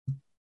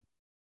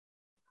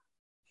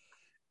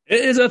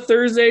It is a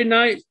Thursday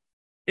night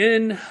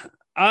in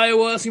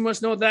Iowa, so you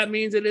must know what that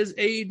means. It is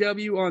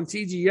AEW on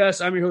TGS.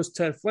 I'm your host,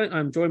 Ted Flint.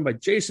 I'm joined by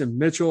Jason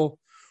Mitchell.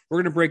 We're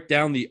going to break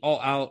down the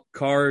all-out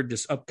card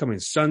this upcoming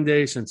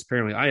Sunday, since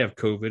apparently I have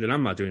COVID and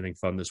I'm not doing anything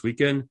fun this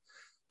weekend.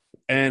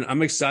 And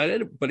I'm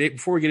excited, but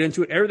before we get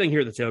into it, everything here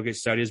at the Tailgate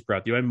Society is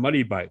brought to you by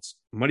Muddy Bites.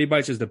 Muddy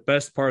Bites is the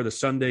best part of the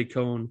Sunday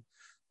cone.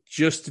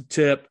 Just a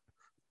tip.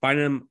 Find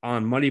them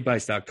on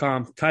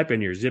muddybites.com. Type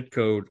in your zip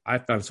code. I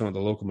found some of the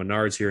local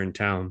Menards here in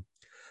town.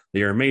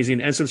 They are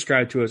amazing. And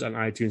subscribe to us on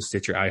iTunes,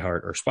 Stitcher,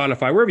 iHeart, or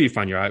Spotify, wherever you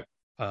find your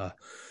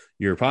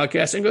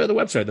podcast, and go to the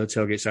website,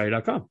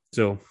 thetailgatesociety.com.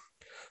 So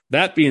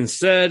that being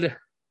said,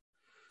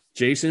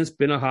 Jason, it's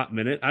been a hot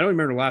minute. I don't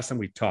remember the last time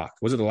we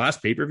talked. Was it the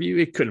last pay-per-view?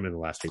 It couldn't have been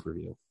the last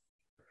pay-per-view.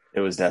 It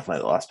was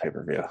definitely the last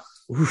pay-per-view.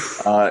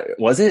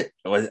 Was it?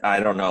 I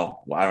don't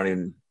know. I don't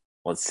even.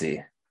 Let's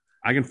see.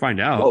 I can find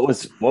out.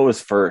 What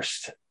was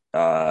first?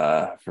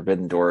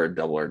 Forbidden Door or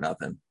Double or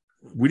Nothing?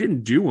 We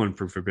didn't do one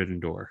for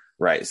Forbidden Door.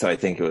 Right. So I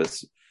think it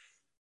was.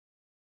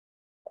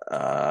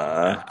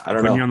 I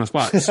don't know. You on the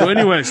spot. So,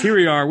 anyways, here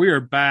we are. We are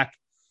back.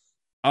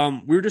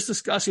 We were just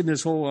discussing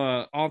this whole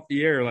off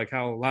the air, like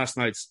how last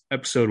night's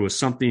episode was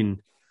something.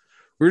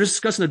 We were just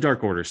discussing the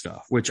Dark Order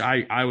stuff, which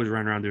I was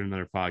running around doing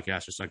another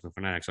podcast, just like the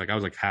Fanatics. Like I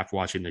was like half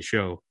watching the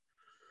show.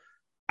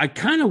 I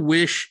kind of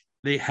wish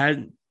they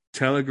hadn't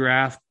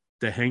telegraphed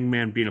the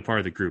Hangman being a part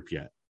of the group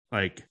yet.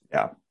 Like,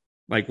 yeah.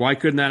 Like, why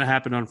couldn't that have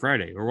happened on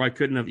Friday? Or why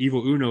couldn't have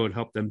Evil Uno had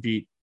helped them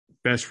beat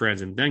Best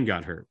Friends and then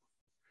got hurt?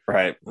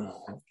 Right. I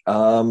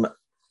don't know.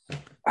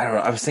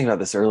 I was thinking about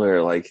this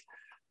earlier. Like,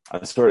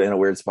 I'm sort of in a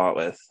weird spot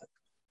with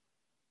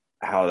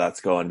how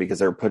that's going because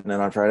they're putting it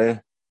on Friday.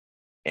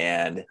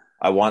 And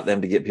I want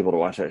them to get people to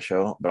watch that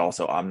show, but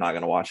also I'm not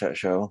going to watch that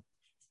show.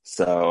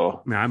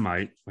 So. I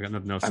might. I got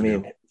nothing else to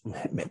do.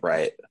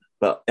 Right.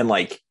 But, and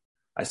like,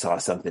 I saw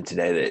something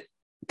today that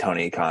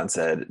Tony Khan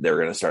said they were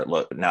going to start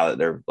now that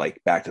they're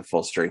like back to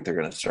full strength, they're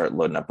going to start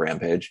loading up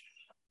Rampage,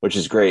 which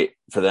is great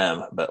for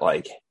them. But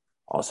like,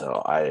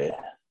 also I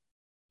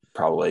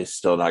probably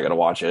still not going to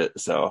watch it.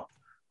 So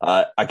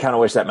I kind of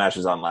wish that match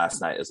was on last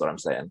night is what I'm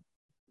saying.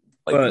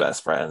 Like the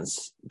Best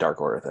Friends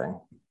Dark Order thing.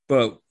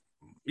 But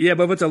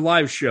it's a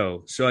live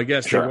show. So I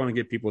guess they want to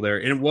get people there.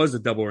 And it was the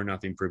Double or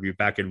Nothing preview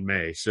back in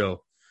May.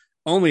 So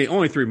only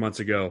 3 months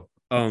ago.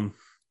 Not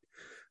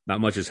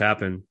much has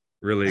happened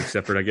really,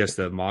 except for I guess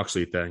the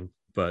Moxley thing,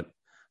 but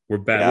we're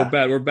bad.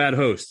 Yeah. We're bad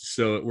hosts,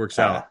 so it works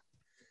out.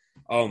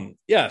 So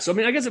I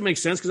mean, I guess it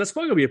makes sense because that's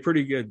probably gonna be a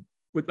pretty good.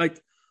 With like,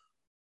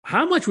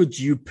 how much would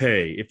you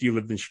pay if you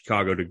lived in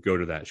Chicago to go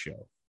to that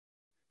show?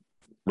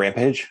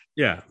 Rampage?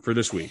 Yeah, for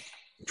this week,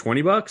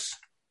 $20.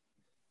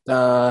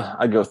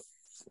 I'd go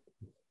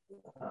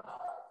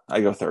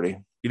 30.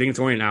 You think it's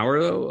only an hour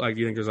though? Like,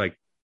 do you think there's like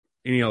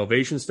any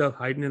elevation stuff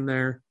hiding in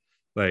there?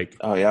 Like,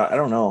 oh yeah, I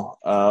don't know.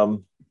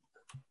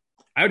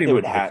 I would even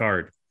look at the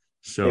card.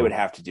 So they would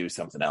have to do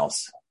something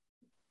else.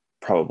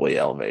 Probably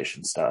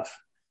elevation stuff.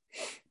 I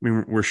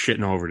mean, we're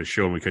shitting all over the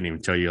show and we couldn't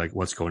even tell you like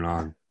what's going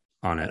on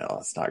it. I know,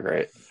 it's not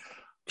great.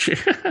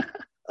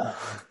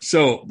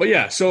 So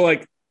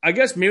like, I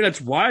guess maybe that's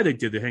why they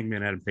did the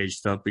Hangman Adam Page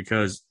stuff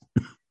because,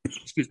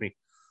 excuse me,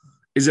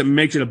 is it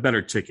makes it a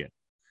better ticket.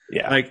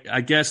 Yeah. Like,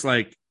 I guess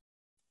like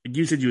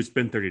you said you would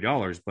spend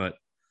 $30, but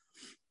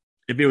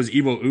if it was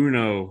Evil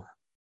Uno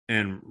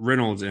and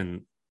Reynolds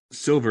and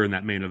Silver in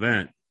that main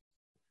event,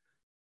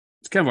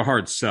 it's kind of a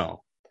hard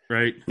sell,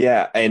 right?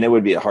 Yeah, and it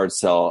would be a hard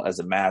sell as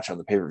a match on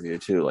the pay-per-view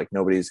too. Like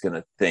nobody's going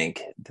to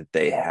think that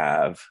they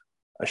have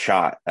a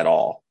shot at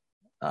all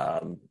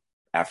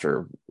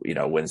after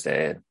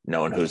Wednesday,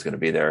 knowing who's going to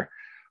be there.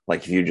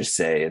 Like if you just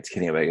say it's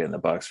Kenny Omega and the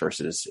Bucks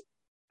versus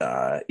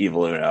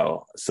Evil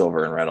Uno,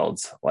 Silver, and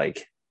Reynolds,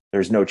 like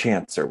there's no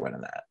chance they're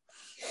winning that.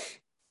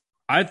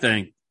 I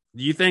think.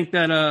 Do you think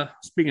that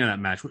speaking of that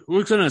match,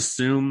 we're going to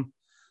assume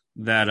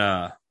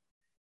that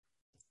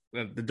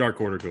the Dark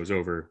Order goes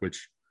over,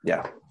 which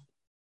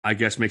I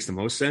guess makes the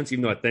most sense,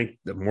 even though I think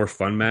the more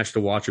fun match to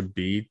watch would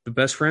be the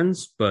Best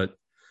Friends, but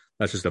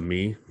that's just a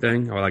me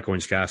thing. I like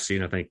Orange Cassidy,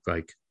 and I think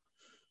like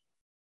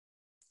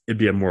it'd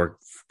be a more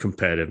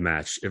competitive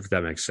match, if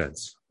that makes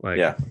sense. Like,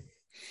 yeah.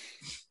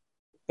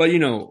 But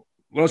what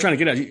I was trying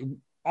to get at,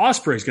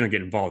 Ospreay's going to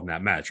get involved in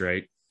that match,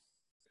 right?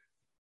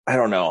 I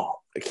don't know.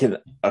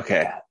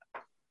 Okay.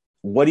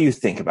 What do you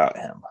think about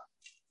him?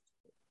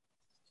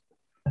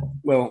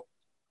 Well,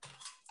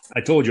 I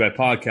told you I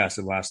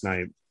podcasted last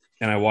night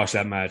and I watched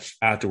that match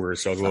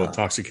afterwards, so I was a little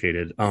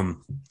intoxicated.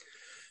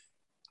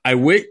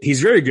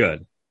 He's very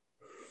good,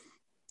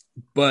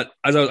 but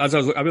I've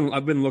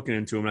been looking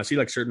into him, and I see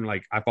like certain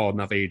like I follow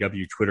enough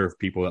AEW Twitter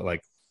people that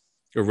like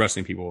or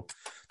wrestling people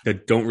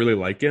that don't really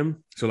like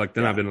him. So like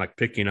then I've been like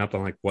picking up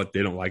on like what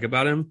they don't like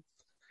about him.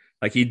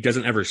 Like he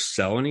doesn't ever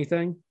sell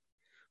anything.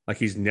 Like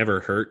he's never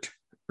hurt,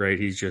 right?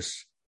 He's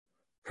just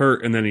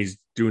hurt and then he's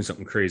doing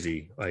something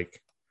crazy.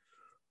 Like,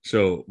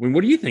 so I mean,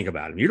 what do you think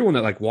about him? You're the one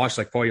that like watched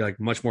like probably like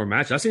much more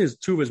matches. I've seen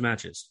two of his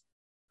matches.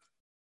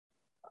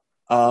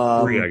 3,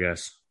 I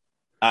guess.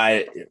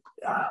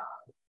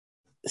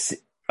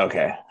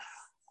 Okay.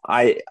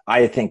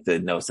 I think the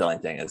no selling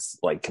thing is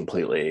like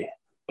completely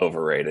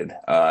overrated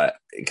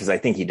because I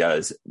think he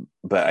does,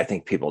 but I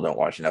think people don't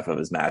watch enough of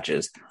his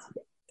matches.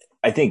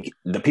 I think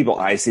the people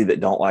I see that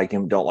don't like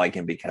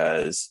him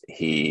because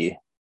he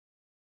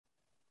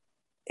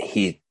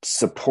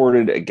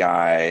supported a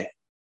guy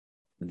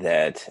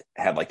that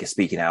had like a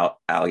speaking out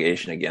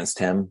allegation against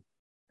him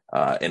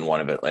in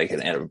one of it, like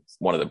in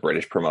one of the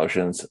British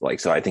promotions. Like,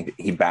 so I think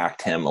he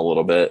backed him a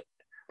little bit,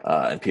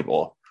 and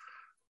people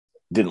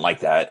didn't like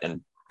that,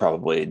 and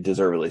probably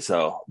deservedly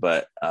so.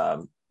 But I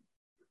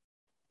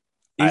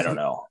don't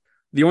know.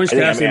 The Orange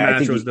Cassidy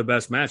match was the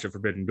best match at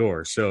Forbidden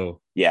Door. So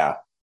yeah,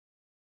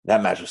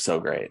 that match was so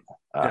great.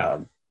 I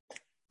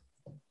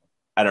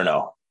don't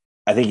know.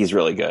 I think he's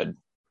really good.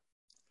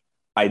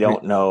 I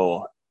don't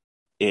know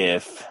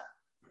if,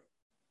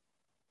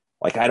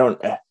 like, I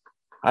don't know.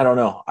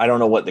 I don't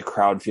know what the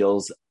crowd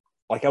feels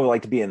like. I would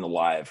like to be in the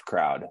live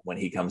crowd when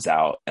he comes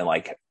out and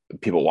like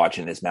people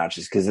watching his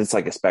matches, because it's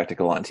like a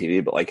spectacle on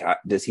TV. But like,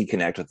 does he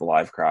connect with the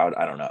live crowd?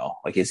 I don't know.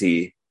 Like, is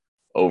he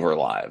over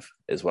live?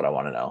 Is what I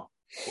want to know.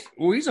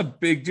 Well, he's a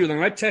big dude. Like,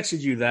 I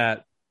texted you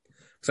that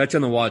because I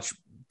tend to watch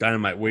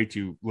Dynamite way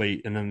too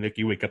late, and then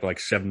you wake up with like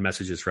 7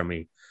 messages from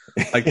me.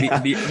 Like the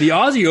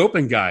Aussie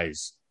Open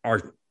guys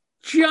are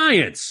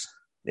giants.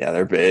 Yeah,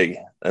 they're big.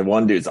 And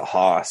one dude's a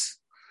hoss.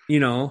 You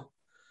know,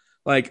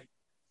 like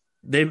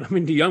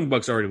the Young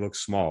Bucks already look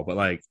small, but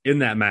like in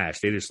that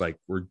match, they just like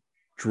were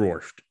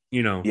dwarfed.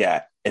 You know.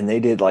 Yeah, and they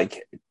did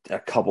like a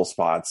couple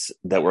spots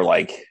that were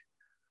like,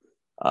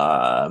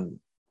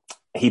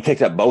 he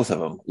picked up both of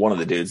them. One of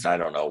the dudes, I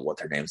don't know what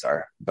their names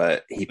are,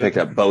 but he picked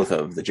up both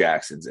of the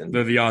Jacksons and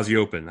the Aussie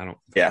Open.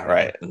 Yeah,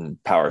 right,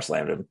 and power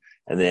slammed him,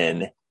 and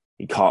then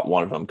he caught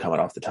one of them coming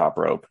off the top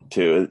rope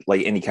too.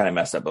 Like, and he kind of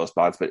messed up both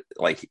spots, but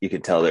like you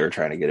could tell they were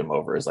trying to get him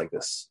over as like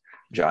this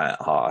giant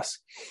hoss.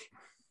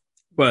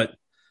 But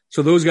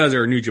so those guys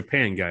are New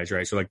Japan guys,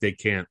 right? So like they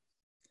can't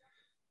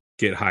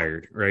get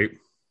hired, right?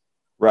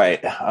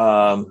 Right.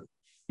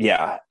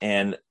 Yeah.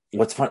 And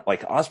what's fun,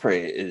 like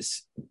Ospreay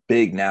is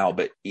big now,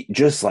 but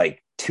just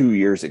like 2 or 3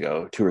 years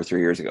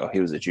ago, he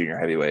was a junior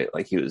heavyweight.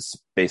 Like, he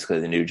was basically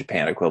the New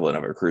Japan equivalent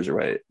of a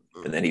cruiserweight,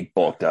 and then he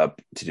bulked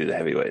up to do the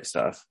heavyweight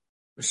stuff.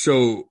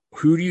 So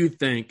who do you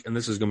think, and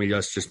this is going to be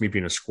just me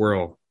being a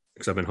squirrel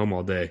because I've been home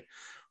all day,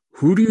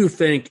 who do you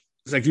think,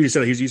 like you just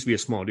said, he used to be a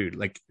small dude.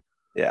 Like,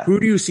 yeah, who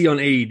do you see on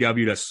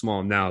AEW that's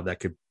small now that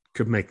could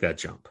make that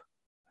jump?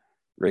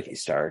 Ricky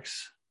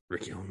Starks.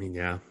 Ricky, I mean,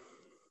 yeah.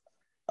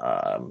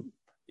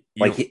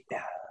 Like,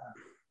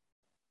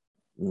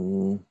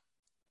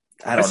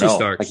 I don't know.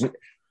 Starks. Like,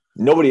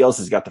 nobody else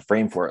has got the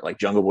frame for it. Like,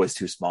 Jungle Boy's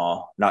too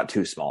small, not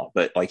too small,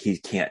 but like he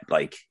can't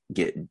like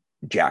get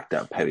jacked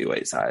up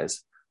heavyweight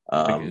size.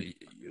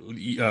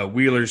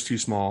 Wheeler's too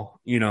small,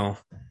 you know.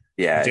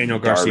 Yeah, Daniel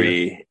Garcia.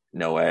 Darby,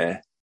 no way.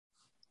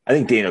 I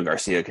think Daniel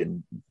Garcia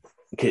could.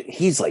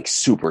 He's like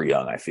super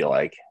young. I feel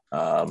like.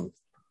 I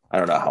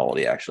don't know how old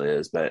he actually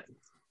is, but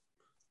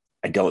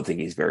I don't think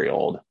he's very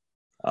old.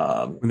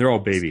 And they're all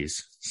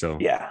babies, so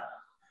yeah.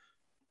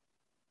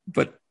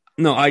 But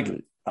no,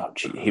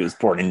 he was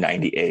born in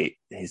 '98.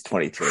 He's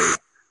 23.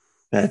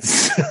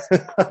 That's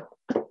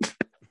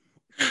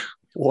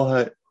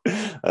what?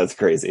 That's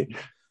crazy.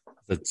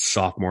 The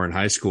sophomore in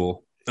high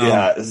school.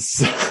 Yeah.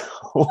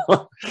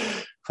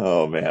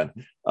 Oh man.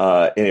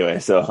 Anyway,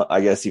 so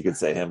I guess you could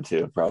say him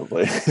too,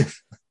 probably.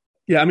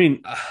 Yeah, I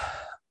mean,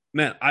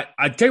 man,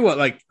 I tell you what,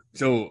 like,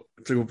 so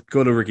to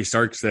go to Ricky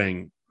Starks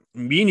thing,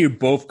 me and you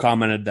both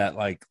commented that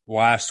like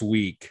last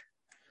week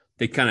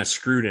they kind of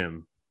screwed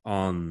him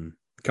on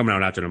coming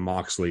out after the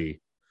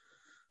Moxley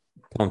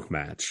Punk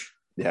match.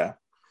 Yeah.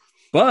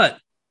 But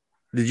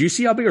did you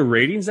see how big of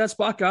ratings that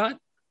spot got?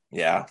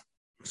 Yeah.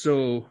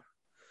 So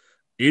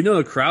even though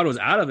the crowd was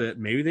out of it,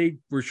 maybe they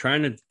were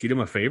trying to get him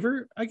a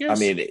favor, I guess. I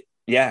mean,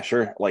 yeah,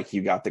 sure. Like,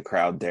 you got the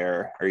crowd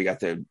there, or you got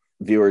the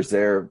viewers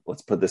there.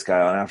 Let's put this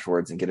guy on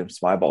afterwards and get him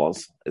some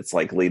eyeballs. It's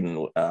like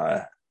leading,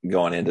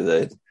 going into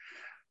the,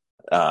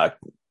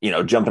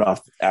 jumping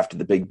off after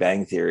the Big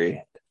Bang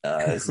Theory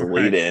as the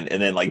lead in,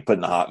 and then like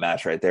putting the hot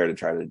match right there to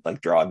try to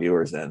like draw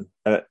viewers in.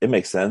 It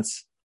makes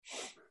sense.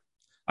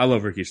 I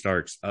love Ricky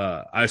Starks.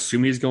 I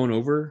assume he's going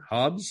over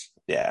Hobbs.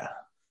 Yeah.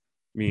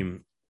 I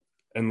mean,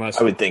 unless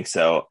I would think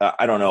so.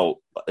 I don't know,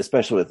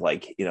 especially with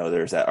like,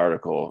 there's that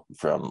article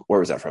from,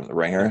 where was that from? The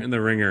Ringer? In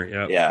the Ringer,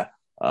 yeah.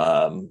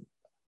 Yeah.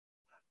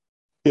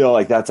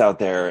 Like that's out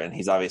there, and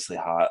he's obviously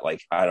hot.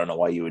 Like, I don't know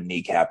why you would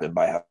kneecap him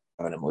by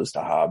having him lose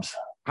to Hobbs.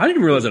 I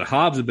didn't realize that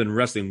Hobbs had been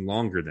wrestling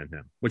longer than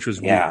him, which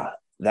was weird.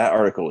 That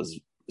article was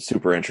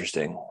super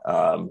interesting.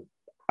 I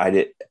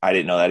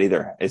didn't know that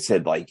either. It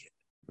said like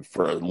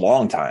for a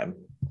long time.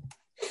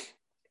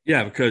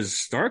 Yeah, because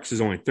Starks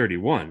is only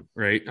 31,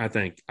 right? I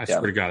think. I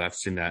swear to God, I've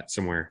seen that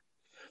somewhere.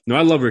 No,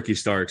 I love Ricky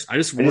Starks. I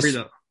just worry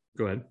that.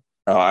 Go ahead.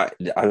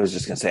 I was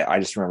just gonna say, I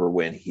just remember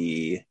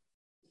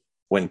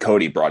when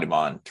Cody brought him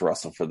on to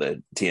wrestle for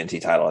the TNT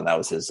title, and that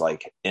was his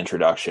like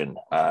introduction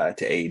to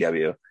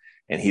AEW,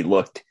 and he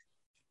looked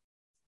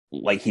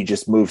like he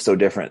just moved so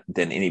different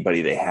than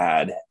anybody they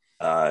had.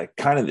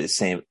 Kind of the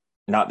same,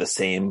 not the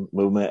same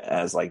movement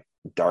as like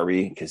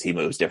Darby, because he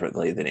moves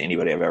differently than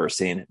anybody I've ever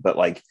seen. But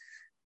like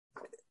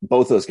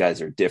both those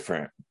guys are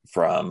different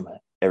from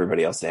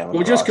everybody else they have on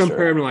the just roster.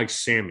 compare him to like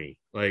Sammy,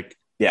 like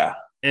yeah,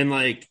 and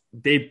like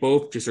they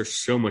both just are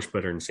so much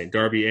better than Sammy.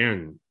 Darby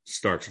and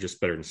Starks are just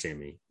better than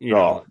Sammy. You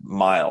know,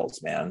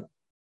 miles, man.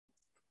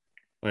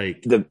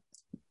 Like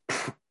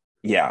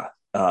yeah.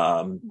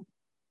 And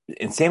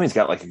Sammy's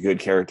got like a good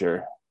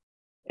character,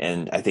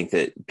 and I think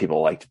that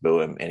people like to boo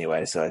him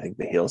anyway. So I think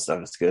the heel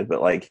stuff is good,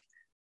 but like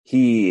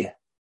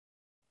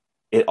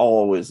it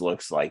always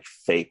looks like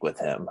fake with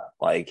him.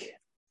 Like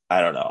I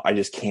don't know. I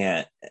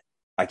can't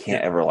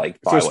ever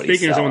like buy what he's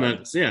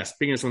selling.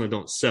 Speaking of someone that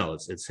don't sell,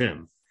 it's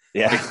him.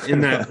 Yeah. Like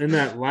in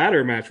that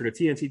ladder match for the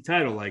TNT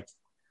title, like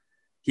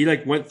he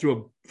like went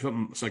through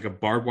like a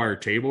barbed wire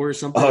table or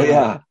something. Oh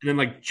yeah. And then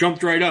like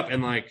jumped right up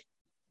and like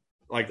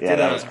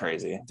that was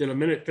crazy. Did a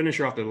minute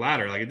finisher off the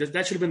ladder. Like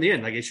that should have been the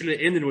end. Like it should have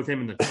ended with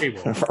him in the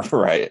table.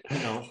 Right. You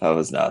know? That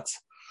was nuts.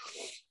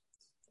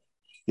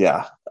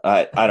 Yeah.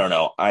 I don't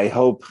know. I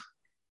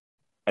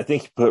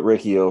think you put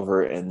Ricky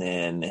over, and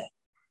then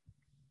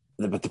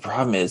but the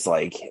problem is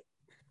like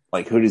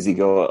who does he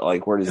go?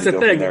 Like where does he go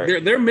from there?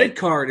 Their mid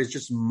card is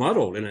just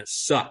muddled and it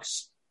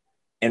sucks.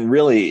 And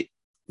really,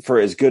 for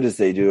as good as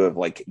they do of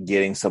like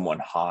getting someone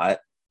hot,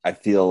 I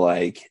feel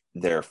like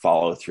their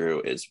follow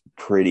through is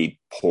pretty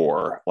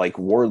poor. Like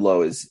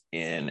Wardlow is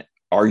in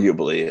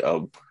arguably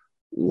a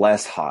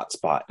less hot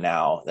spot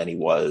now than he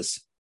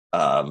was.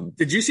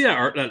 Did you see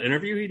that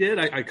interview he did?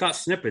 I caught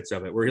snippets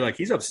of it where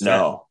he's upset.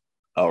 No.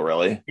 Oh,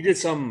 really? He did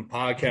some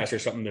podcast or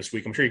something this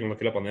week. I'm sure you can look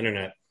it up on the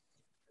internet,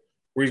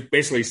 where he's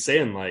basically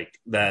saying like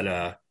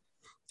that.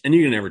 And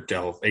you can never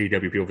tell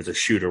AEW people if it's a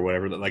shoot or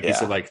whatever. That he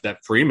said like that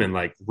Freeman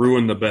like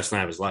ruined the best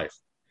night of his life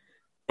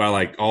by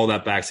like all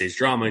that backstage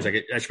drama. He's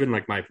like, that's been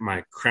like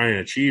my crowning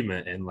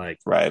achievement. And like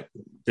right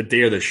the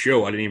day of the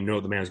show, I didn't even know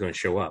the man was going to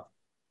show up.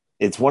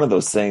 It's one of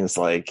those things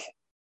like,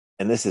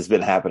 and this has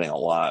been happening a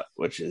lot,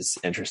 which is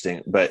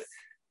interesting, but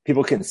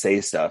people can say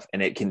stuff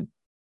and it can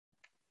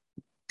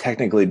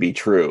technically be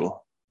true,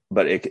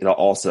 but it could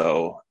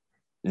also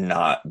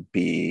not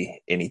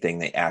be anything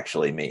they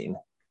actually mean,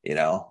 you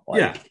know,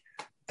 like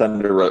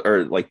Thunder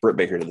or like Britt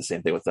Baker did the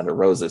same thing with Thunder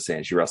Rosa,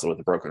 saying she wrestled with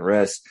a broken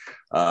wrist.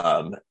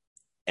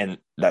 And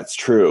that's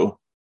true,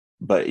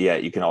 but yeah,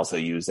 you can also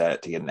use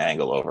that to get an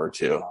angle over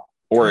too,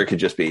 or it could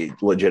just be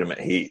legitimate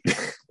heat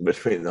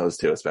between those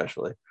two,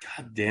 especially.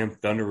 God damn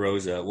Thunder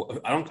Rosa.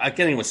 I can't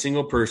think of a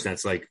single person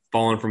that's like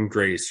fallen from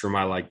grace for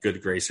my like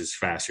good graces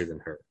faster than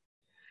her.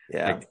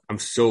 Yeah. Like, I'm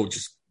so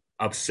just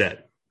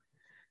upset.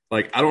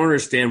 Like, I don't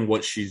understand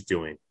what she's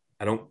doing.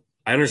 I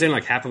understand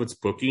like half of it's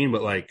booking,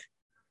 but like,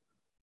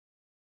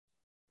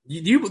 do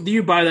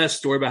you buy that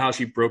story about how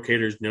she broke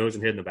Hater's nose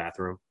and hid in the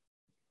bathroom?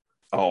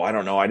 Oh, I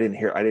don't know. I didn't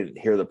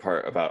hear the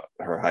part about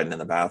her hiding in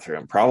the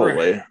bathroom.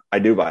 Probably. Right. I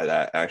do buy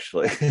that,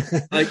 actually.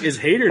 Like, is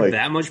Hater like,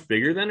 that much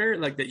bigger than her?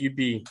 Like that you'd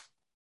be.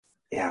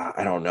 Yeah,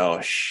 I don't know.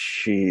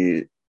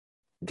 Did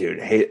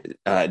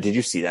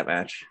you see that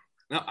match?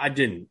 No, I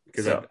didn't,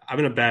 because I've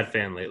been a bad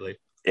fan lately.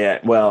 Yeah,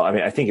 well, I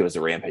mean, I think it was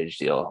a Rampage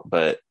deal,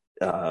 but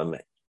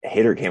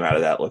Hater came out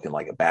of that looking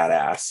like a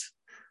badass.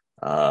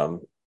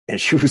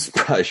 And she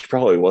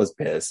probably was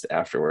pissed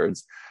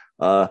afterwards.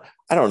 I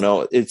don't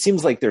know. It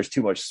seems like there's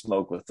too much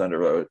smoke with Thunder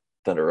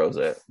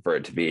Rosa for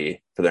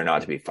there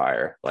not to be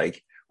fire.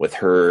 Like with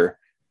her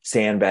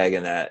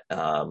sandbagging that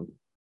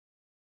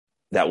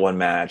one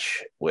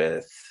match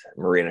with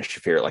Marina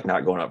Shafir, like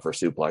not going up for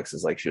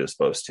suplexes like she was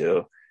supposed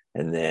to,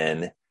 and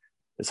then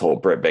this whole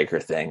Britt Baker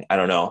thing. I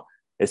don't know.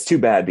 It's too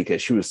bad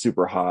because she was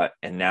super hot,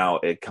 and now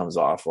it comes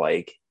off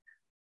like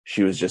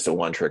she was just a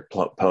one-trick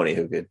pony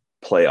who could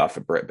play off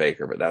of Britt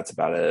Baker, but that's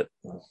about it.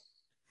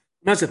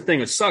 That's the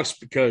thing. It sucks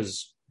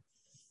because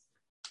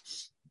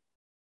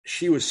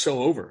she was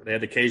so over. They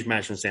had the cage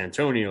match in San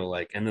Antonio,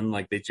 and then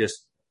they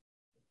just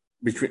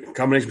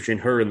combination between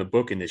her and the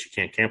booking that she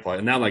can't cancel.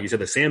 And now, like you said,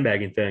 the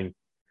sandbagging thing,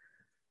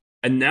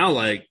 and now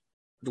the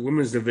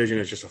women's division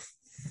is just a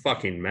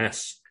fucking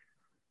mess.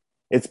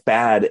 It's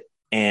bad,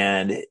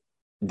 and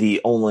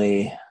the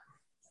only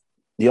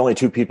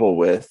two people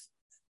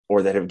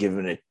that have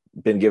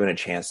been given a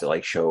chance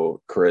to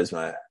show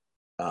charisma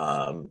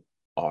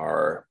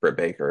are Britt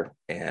Baker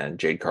and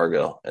Jade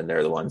Cargill, and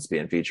they're the ones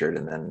being featured,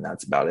 and then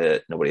that's about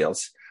it. Nobody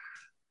else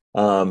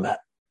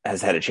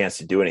has had a chance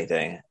to do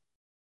anything.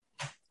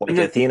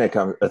 Athena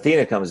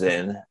comes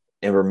in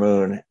Ember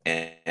Moon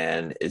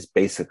and is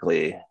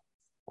basically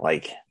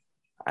like,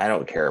 I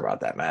don't care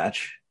about that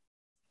match.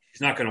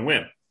 She's not going to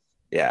win.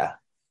 Yeah.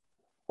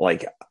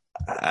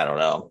 I don't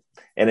know.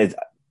 And it's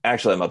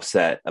actually, I'm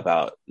upset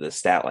about the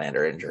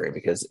Statlander injury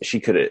because she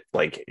could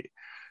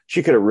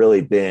have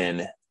really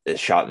been a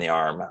shot in the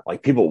arm.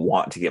 People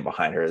want to get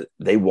behind her.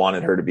 They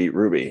wanted her to beat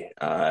Ruby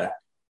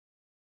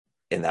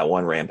in that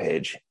one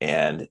Rampage.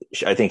 And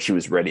I think she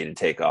was ready to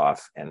take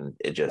off, and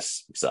it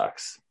just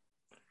sucks.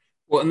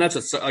 Well, and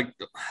that's I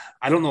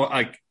don't know.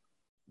 I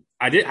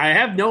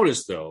have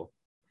noticed though,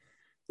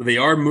 they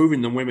are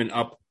moving the women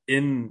up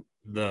in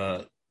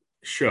the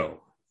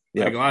show.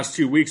 Yep. Like the last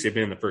 2 weeks, they've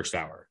been in the first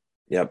hour.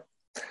 Yep.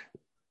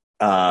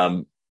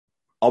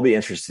 I'll be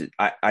interested.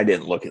 I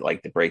didn't look at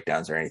like the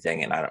breakdowns or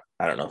anything, and I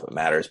don't know if it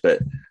matters,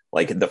 but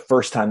like the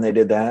first time they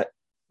did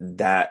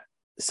that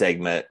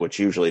segment, which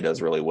usually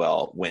does really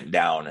well, went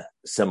down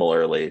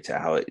similarly to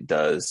how it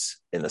does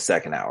in the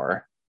second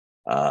hour.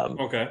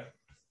 Okay.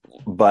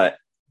 But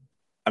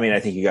I mean, I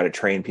think you got to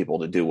train people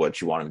to do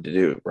what you want them to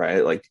do,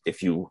 right? Like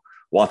if you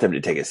want them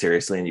to take it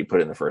seriously and you put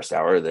it in the first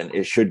hour, then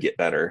it should get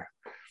better.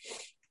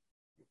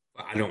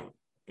 I don't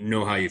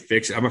know how you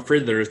fix it. I'm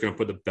afraid they're just going to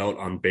put the belt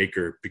on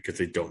Baker because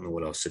they don't know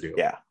what else to do.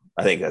 Yeah,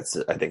 I think that's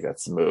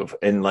the move.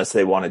 Unless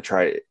they want to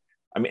try.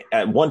 I mean,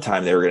 at one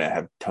time they were going to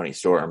have Tony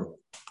Storm.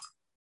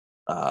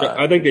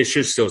 I think they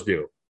should still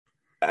do.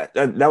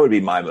 That would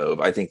be my move.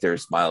 I think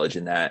there's mileage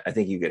in that. I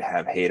think you could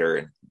have Hayter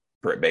and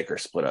Britt Baker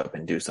split up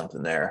and do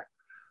something there.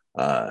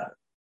 I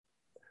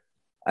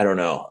don't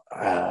know.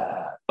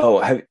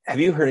 Have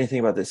you heard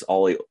anything about this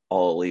all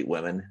elite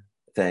women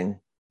thing?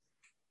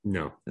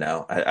 No.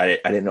 I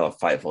didn't know if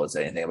Fightful had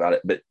said anything about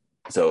it, but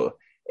so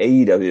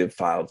AEW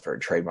filed for a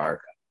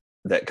trademark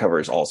that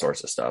covers all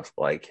sorts of stuff.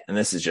 Like, and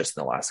this is just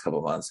in the last couple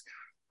of months.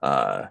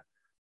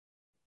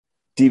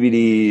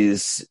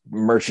 DVDs,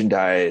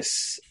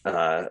 merchandise,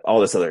 all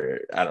this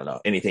other, I don't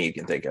know, anything you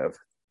can think of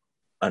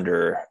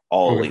under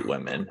all elite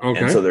women. Okay.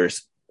 And so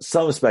there's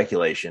some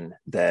speculation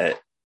that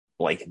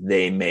like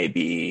they may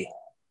be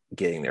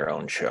getting their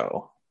own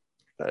show.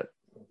 But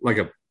like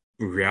a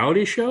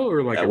reality show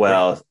or like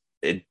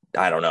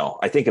I don't know.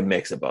 I think a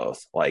mix of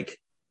both, like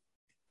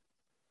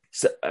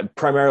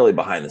primarily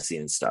behind the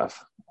scenes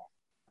stuff.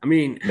 I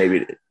mean,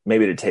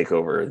 maybe to take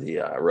over the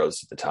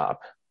Rose to the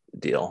Top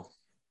deal.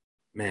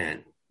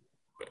 Man,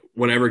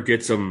 whatever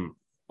gets them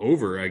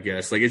over, I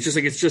guess. Like it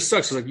just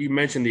sucks. Like you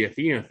mentioned the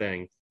Athena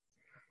thing.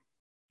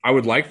 I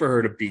would like for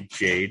her to beat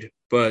Jade,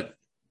 but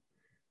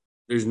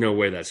there's no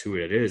way that's who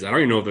it is. I don't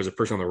even know if there's a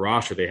person on the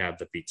roster they have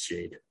that beats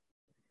Jade.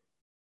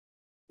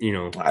 You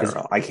know, I don't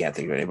know. I can't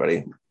think of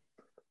anybody.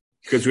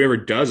 Because whoever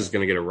does is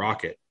going to get a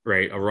rocket,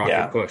 right? A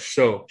rocket push.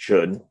 So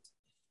should.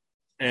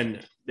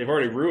 And they've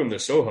already ruined the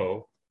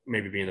Soho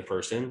maybe being the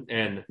person.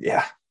 And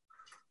yeah.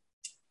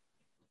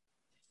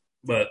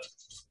 But I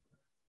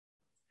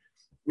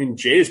mean,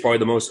 Jade is probably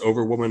the most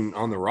over woman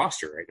on the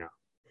roster right now.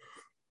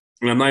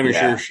 And I'm not even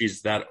sure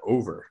she's that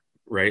over,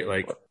 right?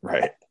 Like,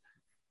 right.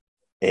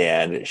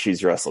 And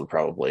she's wrestled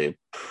probably,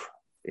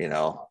 you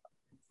know,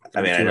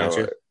 I mean, I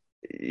know,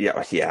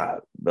 yeah,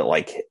 but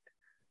like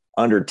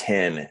under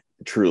 10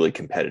 truly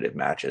competitive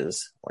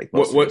matches. Like,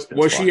 what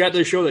was she at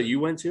the show that you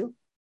went to?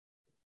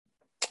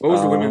 What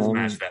was the women's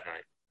match that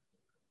night?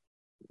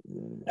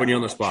 Putting you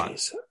on the spot.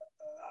 Geez.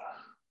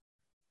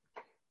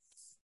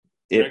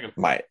 It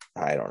might.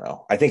 I don't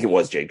know. I think it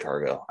was Jade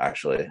Cargill,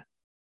 actually.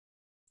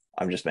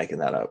 I'm just making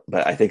that up,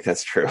 but I think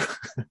that's true.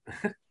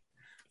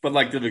 But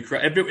like, did the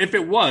crowd? If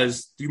it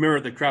was, do you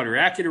remember the crowd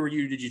reacted, or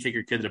did you take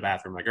your kid to the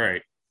bathroom? Like, all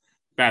right,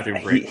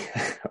 bathroom break.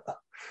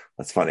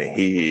 That's funny.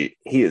 He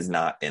is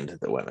not into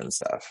the women's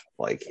stuff.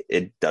 Like,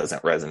 it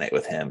doesn't resonate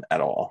with him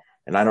at all,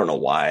 and I don't know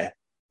why.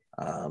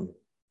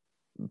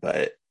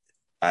 But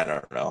I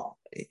don't know.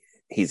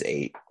 He's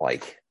 8.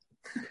 Like,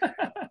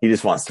 he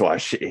just wants to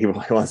watch. He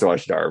wants to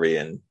watch Darby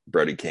and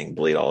Brody King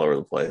bleed all over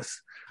the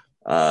place.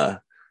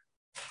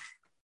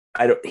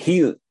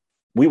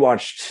 We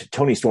watched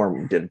Tony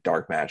Storm did a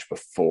dark match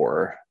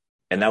before,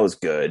 and that was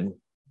good.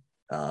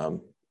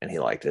 And he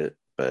liked it,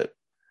 but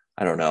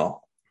I don't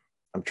know.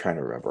 I'm trying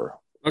to remember.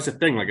 That's the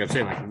thing. Like I'm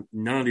saying, like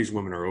none of these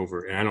women are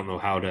over, and I don't know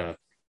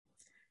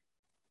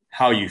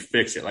how you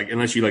fix it. Like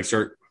unless you like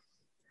start.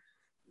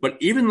 But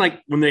even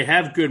like when they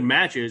have good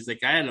matches,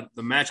 like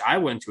the match I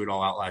went to it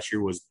all out last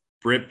year was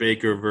Britt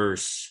Baker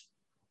versus.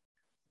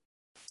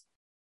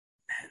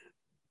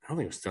 I don't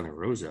think it was Thunder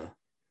Rosa.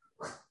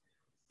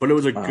 But it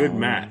was a good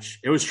match.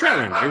 It was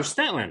Statlander. It was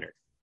Statlander.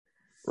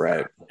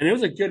 Right. And it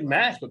was a good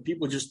match, but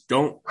people just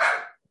don't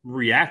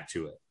react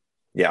to it.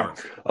 Yeah.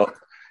 Oh,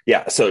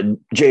 yeah. So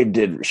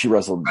Jade she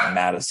wrestled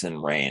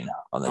Madison Rain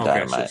on the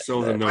Dynamite.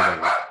 So the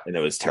nobody. And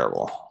it was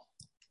terrible.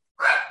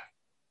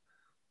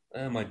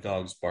 And my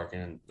dog's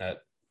barking at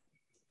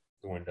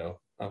the window,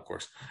 of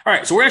course. All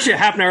right. So we're actually a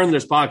half an hour into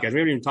this podcast. We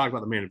haven't even talked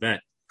about the main event.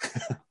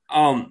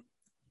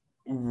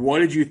 What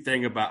did you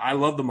think about? I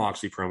love the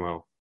Moxley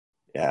promo.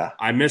 Yeah.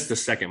 I missed the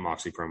second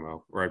Moxley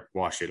promo, or I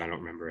watched it. I don't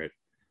remember it.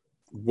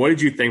 What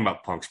did you think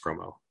about Punk's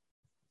promo?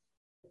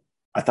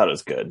 I thought it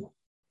was good.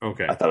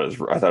 Okay. I thought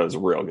it was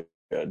real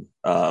good.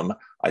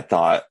 I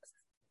thought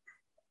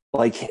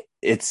like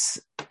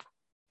it's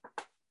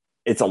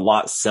a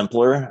lot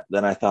simpler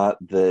than I thought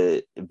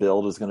the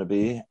build was going to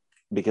be,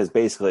 because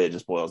basically it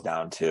just boils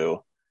down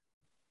to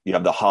you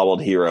have the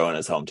hobbled hero in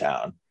his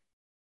hometown.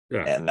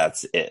 Yeah. And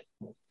that's it.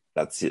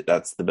 That's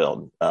the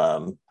build.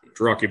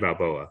 Rocky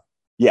Balboa.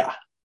 Yeah.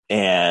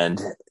 And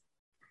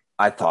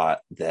I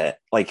thought that,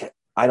 like,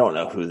 I don't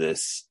know who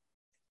this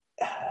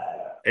Ace.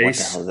 What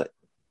the hell is it?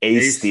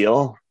 Ace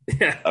Steel?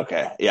 Yeah.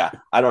 Okay. Yeah.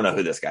 I don't know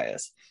who this guy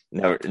is.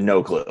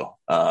 No clue.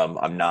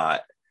 I'm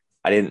not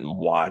I didn't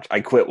watch.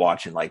 I quit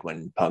watching like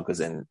when Punk was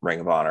in Ring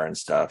of Honor and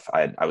stuff.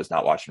 I was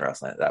not watching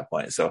wrestling at that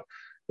point. So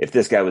if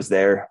this guy was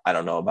there, I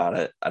don't know about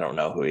it. I don't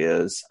know who he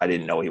is. I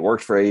didn't know he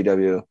worked for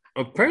AEW.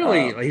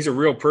 Apparently, he's a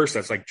real person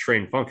that's like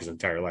trained Punk his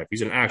entire life.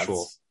 He's an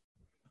actual.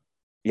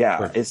 Yeah,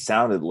 person. it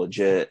sounded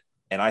legit,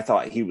 and I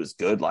thought he was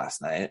good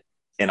last night.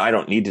 And I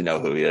don't need to know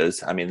who he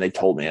is. I mean, they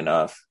told me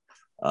enough.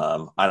 I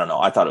don't know.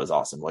 I thought it was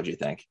awesome. What do you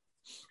think?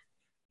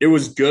 It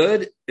was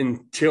good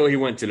until he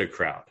went to the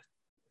crowd.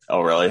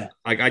 Oh, really?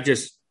 Like it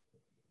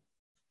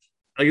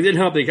didn't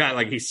help.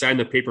 He signed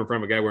the paper in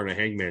front of a guy wearing a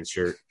Hangman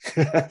shirt.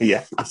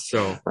 Yeah.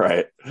 So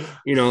right.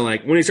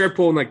 Like when he started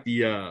pulling like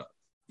the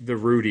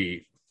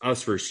Rudy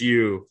us versus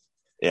you.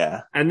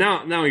 Yeah. And now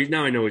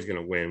I know he's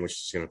gonna win, which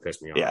is gonna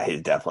piss me off. Yeah, he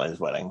definitely is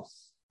winning.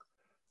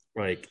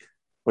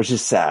 Which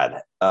is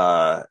sad.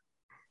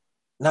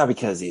 Not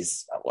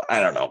because I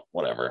don't know,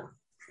 whatever.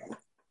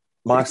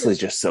 Moxley's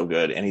just so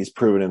good, and he's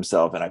proven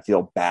himself, and I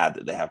feel bad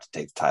that they have to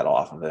take the title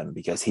off of him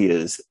because he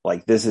is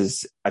like,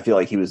 I feel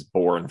like he was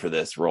born for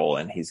this role,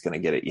 and he's going to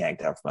get it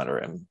yanked out from under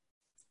him.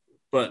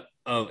 But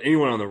of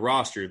anyone on the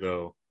roster,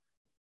 though,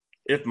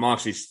 if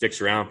Moxley sticks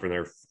around for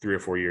their 3 or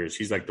 4 years,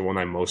 he's like the one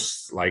I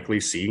most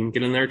likely see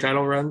get in their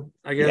title run,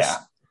 I guess.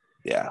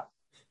 Yeah.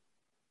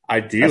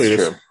 Ideally,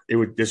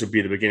 this would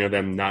be the beginning of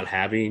them not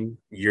having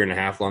 1.5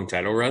 year long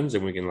title runs,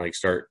 and we can like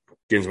start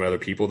getting some other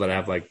people that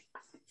have like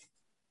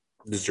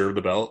deserve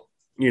the belt,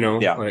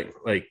 Yeah.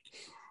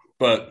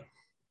 But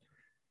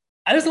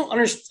I just don't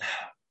understand.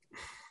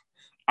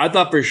 I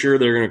thought for sure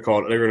they're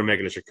going to make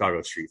it a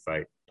Chicago street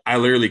fight. I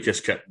literally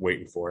just kept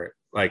waiting for it.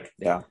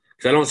 Yeah.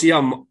 Because I don't see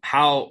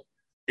how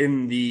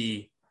in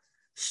the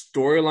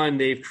storyline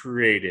they've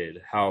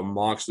created, how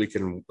Moxley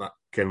can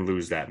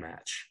lose that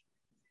match.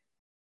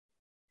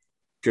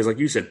 Because like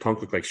you said,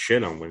 Punk looked like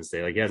shit on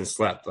Wednesday. Like he hasn't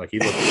slept. Like he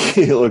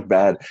looked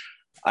bad.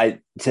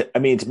 To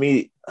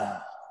me,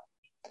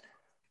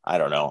 I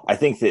don't know. I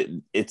think that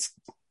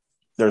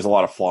there's a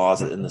lot of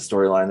flaws in the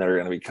storyline that are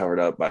going to be covered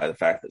up by the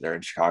fact that they're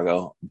in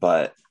Chicago.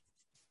 But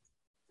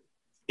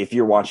if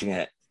you're watching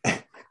it,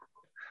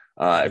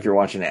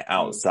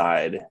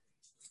 outside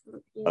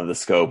of the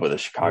scope of the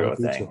Chicago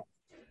thing,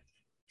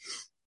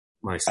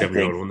 my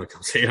 7-year-old one that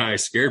comes say hi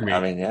scared me. I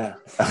mean, yeah,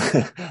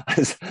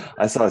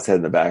 I saw his head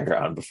in the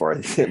background before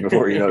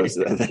you noticed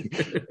it. I think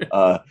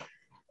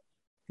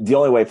the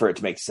only way for it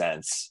to make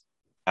sense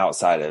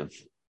outside of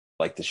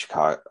like the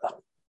Chicago,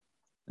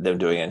 them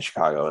doing it in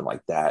Chicago and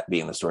like that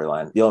being the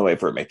storyline, the only way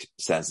for it to make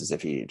sense is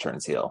if he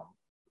turns heel.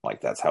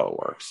 Like that's how it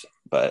works.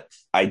 But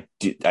I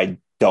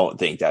don't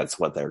think that's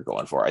what they're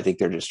going for. I think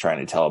they're just trying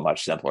to tell a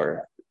much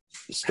simpler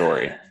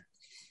story.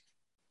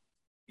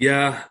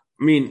 Yeah,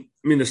 I mean,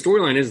 the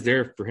storyline is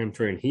there for him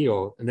turning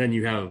heel, and then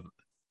you have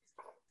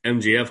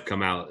MJF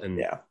come out and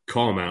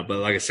call him out. But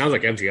like, it sounds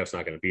like MJF's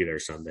not going to be there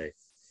Sunday,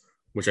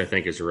 which I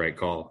think is the right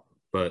call.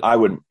 But I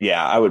would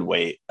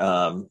wait.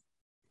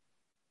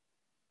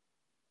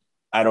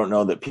 I don't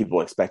know that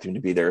people expect him to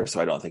be there, so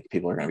I don't think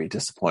people are going to be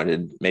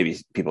disappointed. Maybe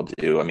people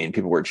do. I mean,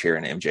 people were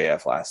cheering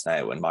MJF last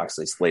night when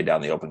Moxley laid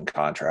down the open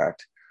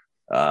contract.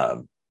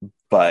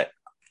 But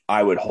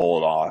I would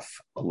hold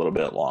off a little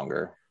bit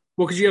longer.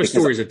 Well, because you have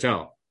stories to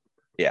tell.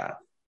 Yeah.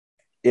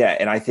 Yeah,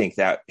 and I think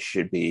that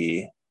should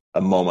be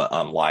a moment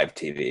on live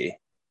TV,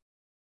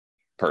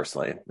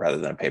 personally, rather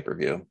than a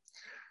pay-per-view. And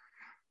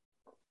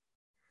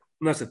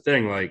that's the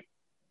thing. Like,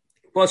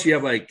 plus you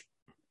have the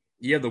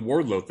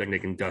Wardlow thing they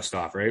can dust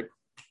off, right?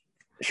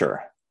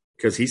 Sure.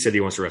 Because he said he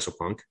wants to wrestle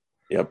Punk.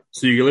 Yep.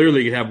 So you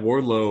literally could have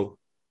Wardlow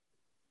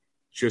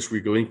just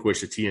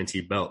relinquish the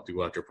TNT belt to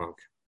go after Punk.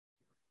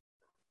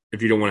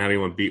 If you don't want to have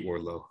anyone beat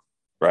Wardlow.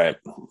 Right.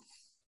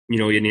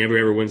 He never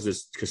ever wins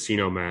this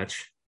casino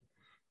match,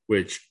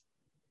 which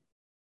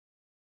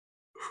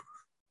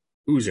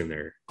who's in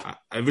there? If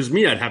it was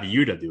me, I'd have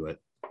Yuta do it.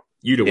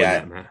 Yuta win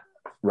that match.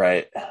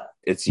 Right.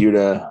 It's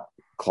Yuta,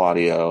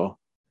 Claudio,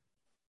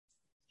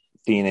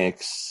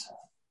 Phoenix,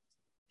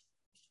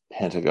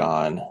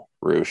 Pentagon,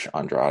 Rush,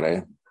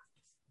 Andrade.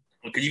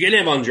 Because you can't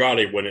have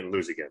Andrade win and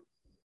lose again.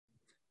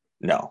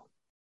 No.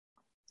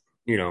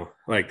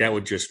 That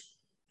would just...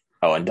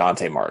 Oh, and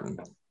Dante Martin,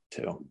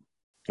 too,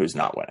 who's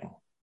not winning.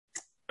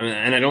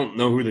 And I don't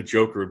know who the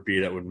Joker would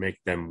be that would make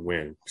them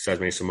win. Besides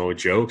maybe Samoa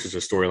Joe, because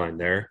there's a storyline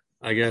there,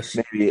 I guess.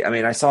 Maybe. I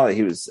mean, I saw that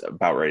he was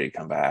about ready to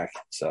come back,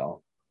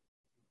 so...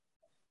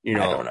 I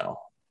don't know.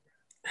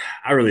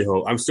 I really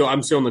hope. I'm still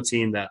on the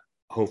team that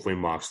hopefully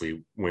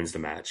Moxley wins the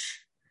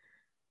match.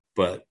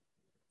 But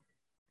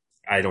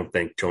I don't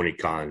think Tony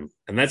Khan,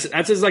 and that's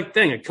his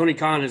thing. Like, Tony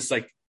Khan is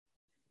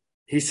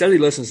he says he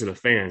listens to the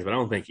fans, but I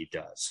don't think he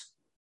does.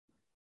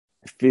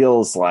 It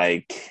feels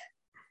like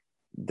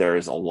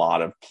there's a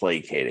lot of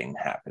placating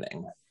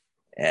happening,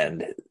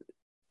 and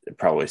it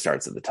probably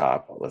starts at the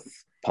top with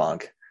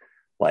Punk.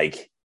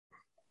 Like,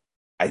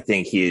 I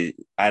think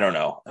I don't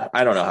know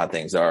how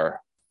things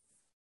are.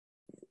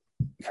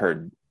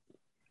 Heard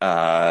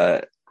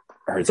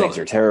things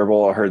are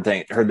terrible. I heard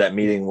that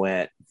meeting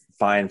went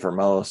fine for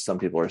most. Some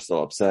people are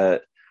still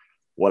upset.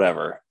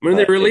 Whatever. When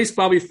they released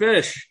Bobby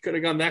Fish, could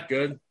have gone that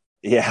good.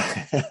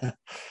 Yeah.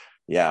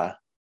 Yeah.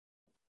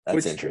 That's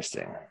Which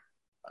interesting.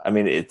 I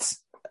mean,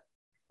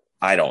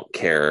 I don't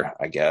care,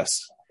 I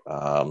guess.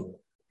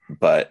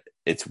 But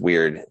it's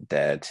weird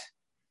that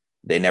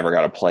they never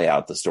got to play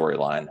out the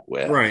storyline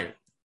with right.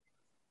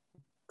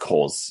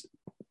 Cole's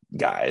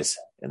guys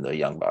in the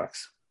Young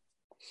Bucks.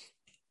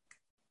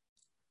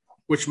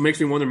 Which makes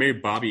me wonder maybe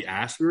Bobby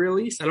asked to be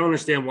released. I don't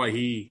understand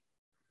why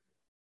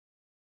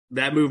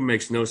that move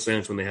makes no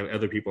sense when they have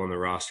other people on the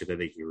roster that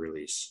they can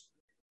release.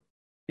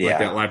 Like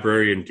that Yeah.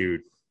 librarian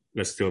dude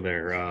that's still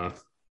there.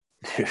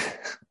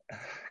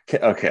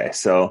 Okay.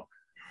 So,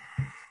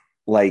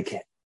 like,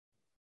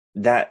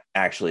 that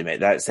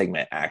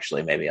segment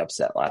actually made me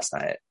upset last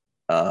night.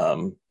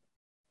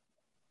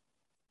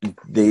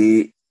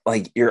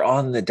 You're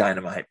on the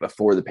Dynamite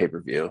before the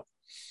pay-per-view.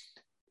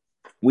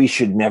 We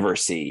should never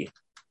see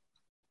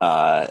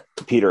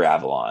Peter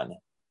Avalon,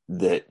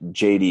 the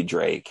JD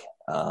Drake,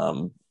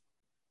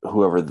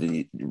 whoever,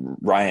 the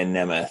Ryan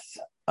Nemeth,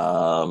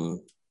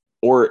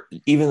 or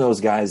even those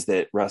guys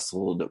that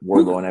wrestled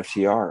Wardlow and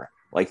FTR.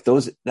 Like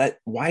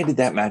why did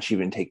that match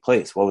even take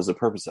place? What was the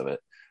purpose of it?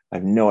 I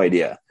have no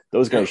idea.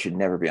 Those guys should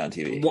never be on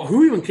TV.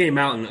 Who even came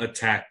out and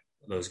attacked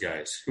those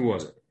guys? Who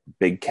was it?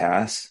 Big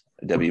Cass,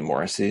 W.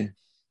 Morrissey.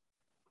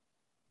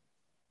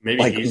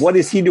 Maybe what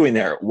is he doing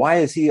there? Why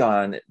is he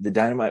on the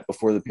Dynamite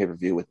before the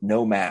pay-per-view with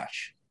no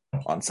match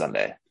on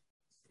Sunday?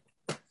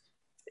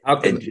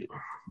 It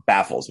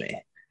baffles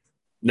me.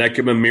 That could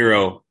have been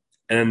Miro,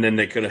 and then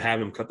they could have had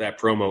him cut that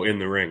promo in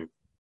the ring.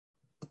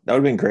 That would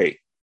have been great,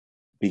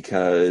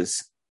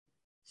 because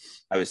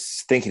I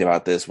was thinking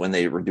about this when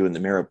they were doing the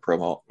Miro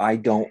promo. I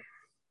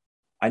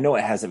know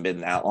it hasn't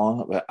been that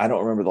long, but I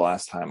don't remember the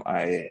last time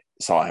I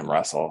saw him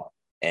wrestle.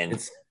 And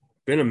it's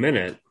been a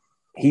minute.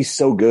 He's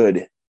so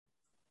good.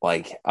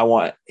 Like, I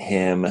want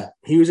him.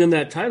 He was in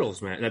that titles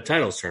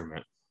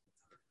tournament.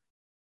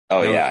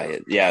 Oh,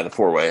 yeah. The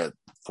 4-way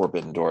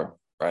Forbidden Door,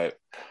 right?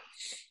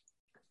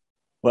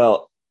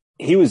 Well,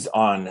 he was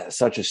on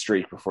such a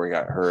streak before he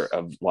got hurt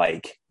of,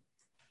 like,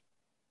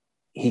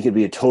 he could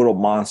be a total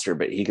monster,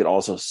 but he could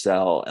also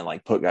sell and,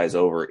 like, put guys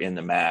over in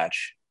the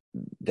match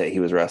that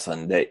he was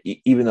wrestling, that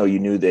even though you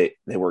knew they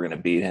were going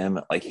to beat him,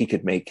 like, he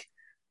could make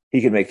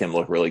them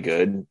look really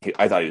good.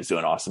 I thought he was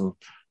doing awesome.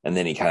 And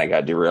then he kind of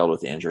got derailed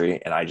with the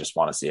injury, and I just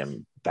want to see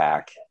him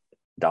back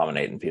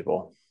dominating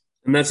people.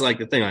 And that's like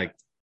the thing. Like,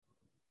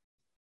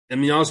 I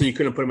mean, also you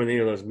couldn't put him in any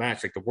of those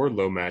matches, like the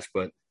Wardlow match,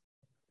 but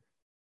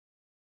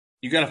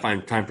you got to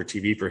find time for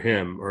TV for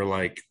him, or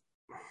like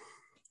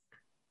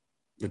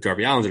the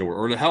Darby Allins of the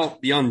world, or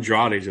the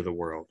Andrades of the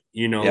world.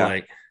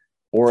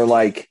 Or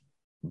like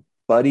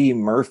Buddy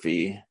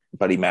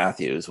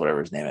Matthews,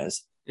 whatever his name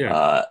is.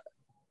 Yeah.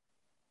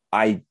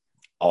 I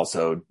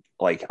also.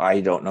 Like, I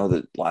don't know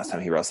the last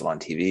time he wrestled on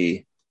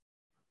TV.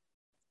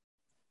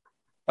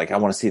 Like, I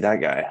want to see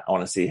that guy. I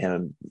want to see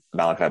him,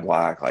 Malachi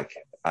Black. Like,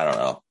 I don't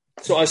know.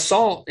 So I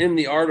saw in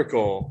the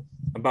article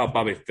about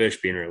Bobby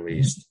Fish being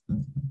released,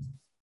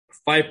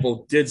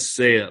 Fightful did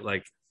say that,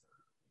 like,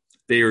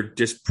 they were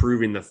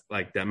disproving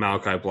that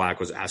Malachi Black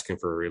was asking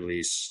for a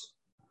release,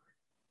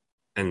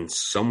 and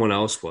someone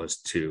else was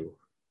too,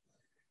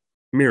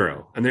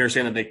 Miro, and they were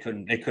saying that they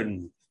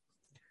couldn't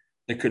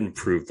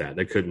prove that.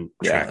 They couldn't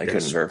track they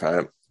couldn't verify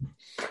it.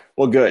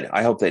 Well, good.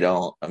 I hope they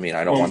don't. I mean,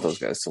 I don't want those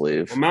guys to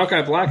leave. Well,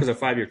 Malachi Black is a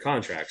 5-year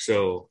contract,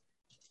 so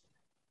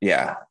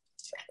yeah,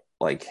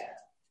 like,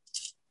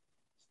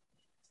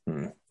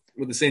 at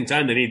the same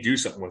time, they need to do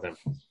something with him.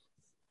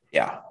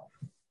 Yeah,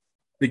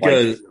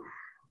 because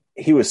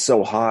he was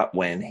so hot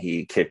when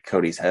he kicked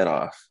Cody's head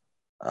off.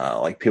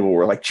 Like, people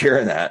were like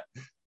cheering that.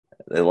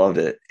 They loved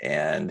it,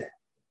 and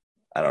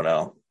I don't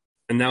know.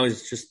 And now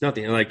it's just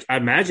nothing. Like, I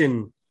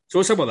imagine. So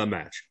let's talk about that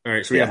match. All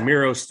right, so we have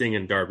Miro, Sting,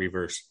 and Darby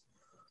versus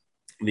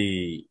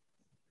the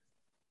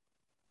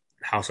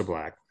House of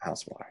Black.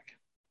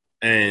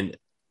 And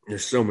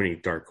there's so many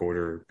Dark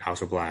Order,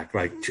 House of Black,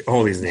 like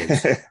all these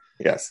names.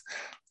 Yes,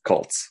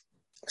 cults.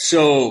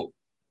 So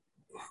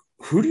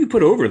who do you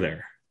put over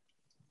there?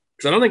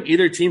 Because I don't think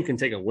either team can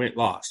take a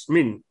loss. I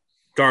mean,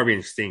 Darby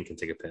and Sting can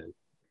take a pin.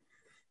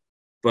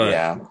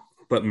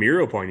 But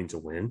Miro probably needs a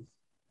win.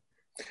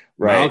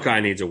 Right.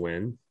 Malachi needs a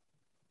win.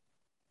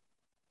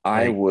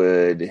 I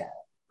would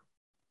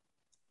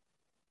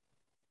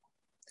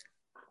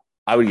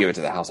give it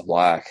to the House of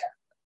Black,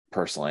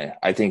 personally.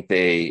 I think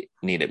they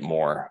need it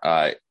more.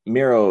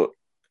 Miro,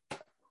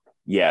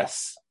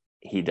 yes,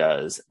 he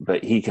does,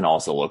 but he can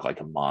also look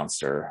like a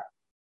monster.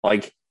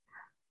 Like,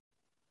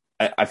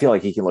 I feel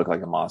like he can look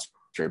like a monster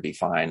and be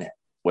fine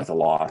with a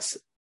loss.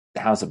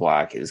 The House of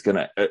Black is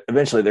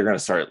eventually they're gonna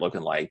start looking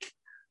like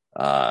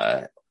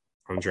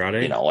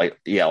Andrade, like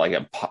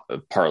a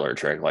parlor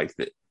trick, like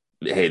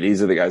hey,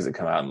 these are the guys that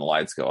come out and the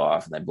lights go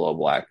off and they blow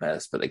black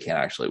mist, but they can't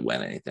actually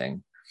win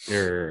anything.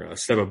 They're a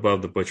step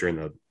above the Butcher and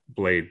the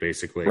Blade,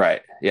 basically.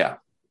 Right. Yeah.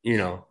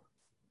 And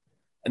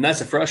that's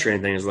the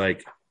frustrating thing is,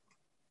 like,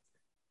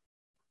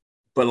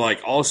 but,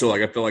 like, also,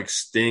 like, I feel like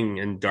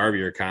Sting and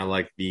Darby are kind of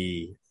like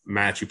the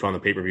match you put on the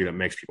pay-per-view that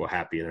makes people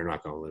happy and they're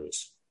not going to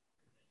lose.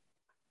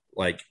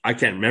 Like, I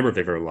can't remember if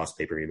they've ever lost a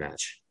pay-per-view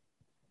match.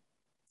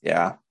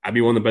 Yeah. I'd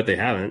be willing to bet they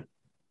haven't.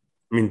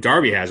 I mean,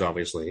 Darby has,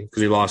 obviously,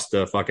 because he lost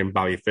to fucking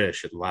Bobby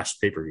Fish at the last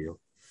pay-per-view.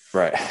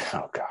 Right.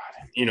 Oh, God.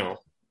 You know.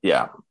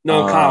 Yeah.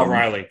 No, Kyle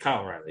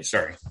Riley.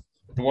 Sorry.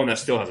 The one that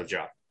still has a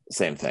job.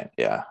 Same thing.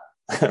 Yeah.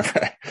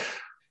 Right.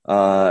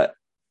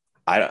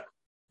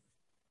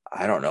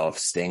 I don't know if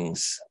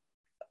Sting's.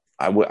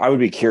 I would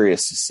be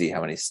curious to see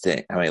how many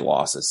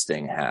losses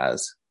Sting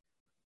has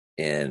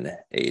in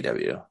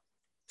AEW.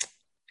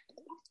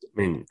 I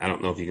mean, I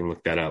don't know if you can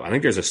look that up. I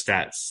think there's a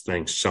stats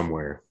thing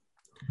somewhere.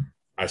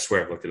 I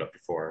swear I've looked it up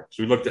before.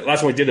 So we looked at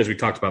last time we did this. We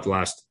talked about the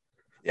last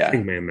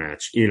Hangman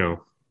match. You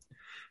know,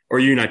 or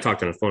you and I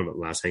talked on the phone about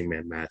the last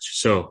Hangman match.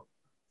 So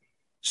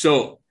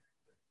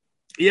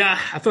yeah,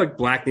 I feel like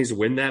Black needs to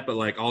win that, but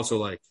like also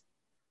like.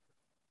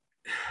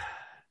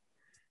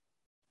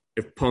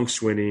 If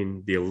Punk's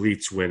winning, the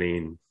Elite's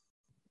winning,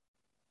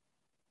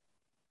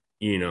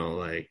 you know,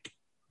 like,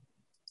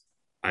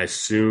 I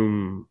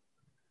assume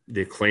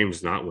the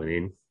Acclaim's not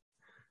winning.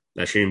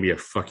 That shouldn't be a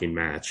fucking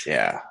match.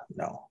 Yeah,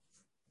 no.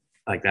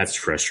 Like, that's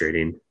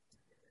frustrating.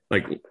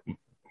 Like,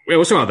 wait,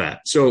 let's talk about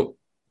that. So,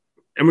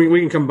 and we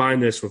can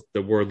combine this with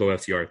the Wardlow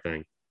FTR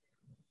thing.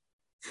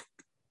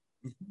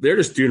 They're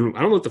just doing, I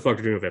don't know what the fuck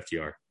they're doing with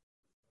FTR.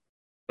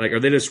 Like, are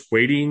they just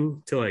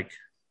waiting to, like,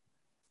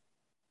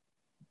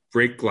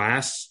 break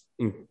glass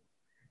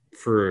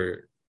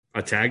for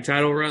a tag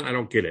title run? I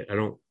don't get it. I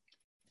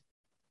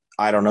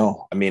don't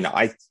know. I mean,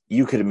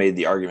 you could have made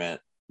the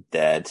argument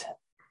that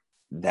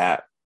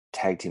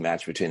tag team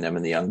match between them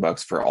and the Young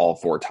Bucks for all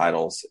 4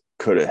 titles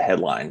could have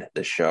headlined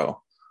the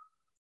show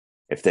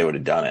if they would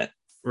have done it.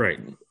 Right.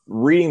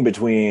 Reading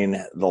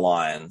between the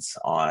lines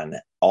on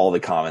all the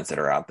comments that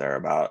are out there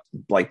about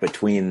like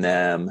between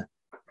them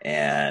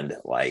and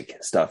like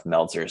stuff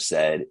Meltzer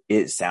said,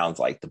 it sounds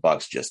like the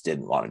Bucks just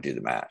didn't want to do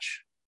the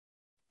match.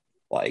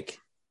 Like,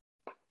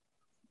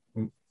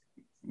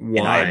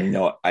 why? And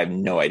I have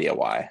no idea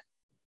why.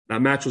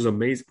 That match was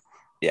amazing.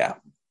 Yeah.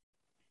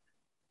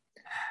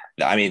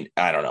 I mean,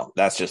 I don't know.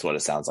 That's just what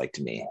it sounds like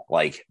to me.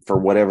 Like, for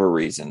whatever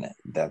reason,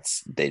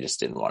 they just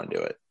didn't want to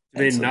do it.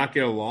 Did they not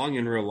get along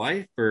in real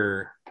life,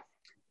 or?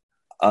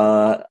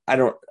 I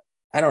don't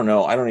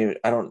know. I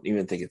don't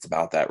even think it's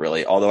about that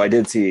really. Although I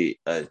did see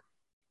a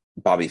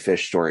Bobby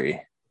Fish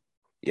story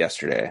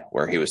yesterday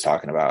where he was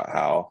talking about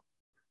how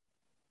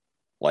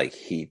like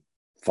he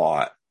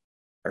fought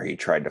or he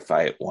tried to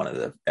fight one of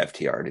the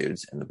FTR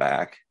dudes in the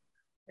back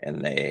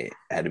and they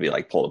had to be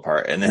like pulled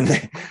apart, and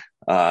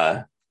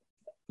then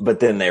but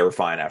then they were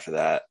fine after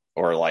that,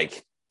 or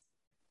like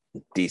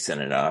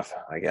decent enough,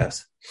 I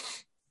guess.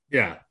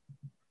 Yeah.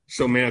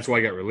 So man, that's why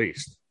I got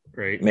released,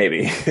 right?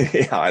 Maybe.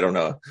 Yeah, I don't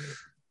know.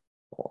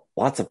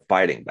 Lots of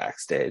fighting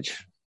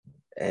backstage.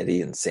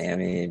 Eddie and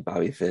Sammy,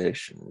 Bobby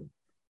Fish, and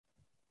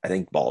I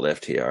think Bald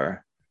FTR.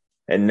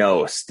 And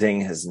no,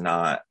 Sting has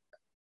not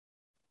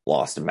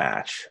lost a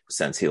match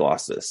since he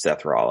lost to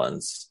Seth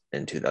Rollins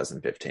in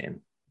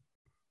 2015.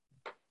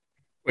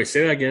 Wait,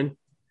 say that again.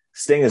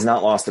 Sting has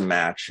not lost a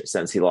match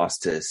since he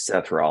lost to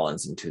Seth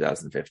Rollins in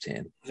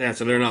 2015. Yeah,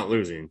 so they're not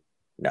losing.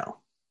 No.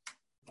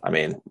 I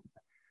mean,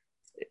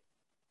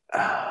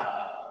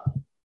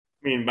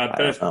 but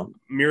if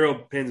Miro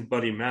pins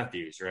Buddy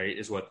Matthews, right,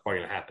 is what's probably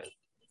going to happen.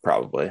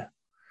 Probably.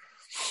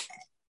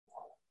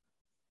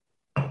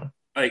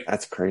 Like,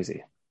 that's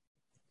crazy.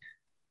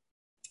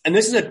 And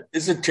this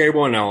is a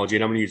terrible analogy,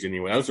 and I'm going to use it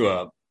anyway. I was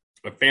a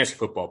fantasy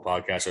football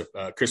podcast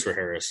with Christopher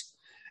Harris,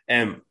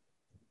 and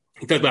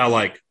he talked about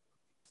like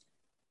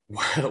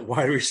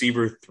wide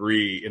receiver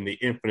 3 in the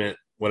infinite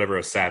whatever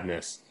of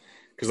sadness,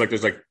 because like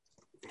there's like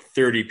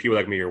 30 people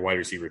like me are wide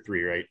receiver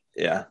 3, right?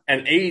 Yeah.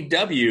 And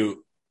AEW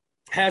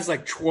has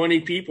like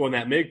 20 people in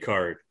that mid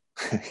card.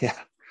 Yeah.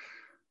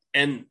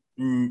 And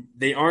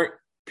they aren't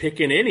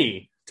picking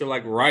any to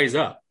like rise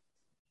up.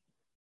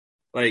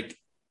 Like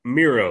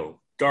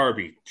Miro,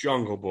 Darby,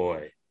 Jungle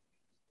Boy,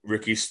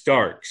 Ricky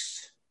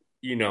Starks,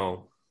 you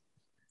know,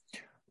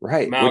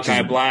 right?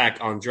 Malachi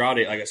Black,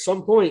 Andrade. Like at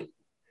some point,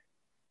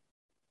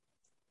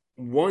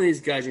 one of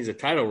these guys needs a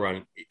title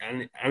run.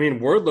 And I mean,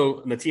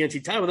 Wardlow in the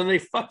TNT title, then they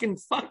fucking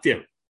fucked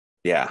him.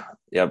 Yeah.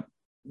 Yep.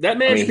 That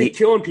man's been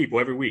killing people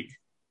every week.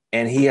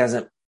 And he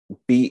hasn't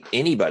beat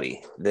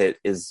anybody that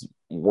is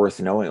worth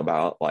knowing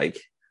about. Like,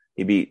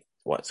 he beat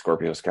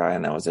Scorpio Sky,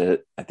 and that was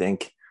it, I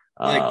think.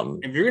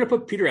 Like, if you're gonna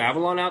put Peter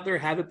Avalon out there,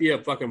 have it be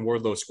a fucking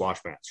Wardlow squash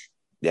match.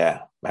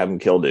 Yeah, have him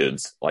kill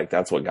dudes. Like,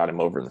 that's what got him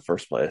over in the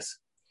first place.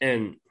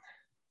 And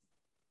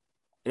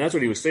that's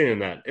what he was saying in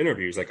that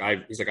interview. He's like,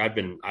 I've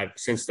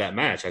since that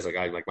match,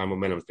 my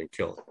momentum's been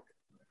killed.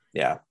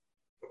 Yeah.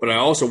 But I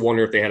also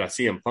wonder if they had a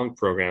CM Punk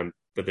program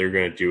that they were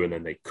going to do, and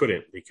then they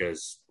couldn't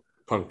because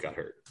Punk got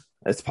hurt.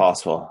 It's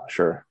possible,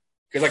 sure.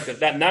 Because like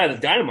that night of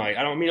the Dynamite,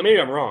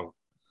 maybe I'm wrong.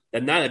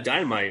 That night of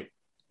Dynamite,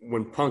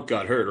 when Punk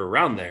got hurt or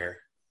around there,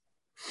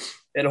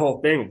 that whole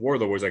thing with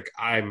Wardlow was like,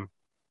 I'm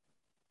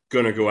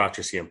going to go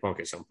after CM Punk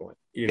at some point.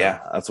 You know? Yeah,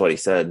 that's what he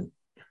said.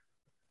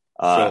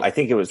 I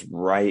think it was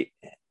right.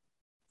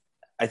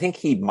 I think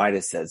he might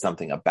have said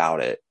something about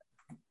it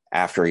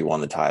after he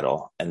won the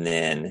title. And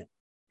then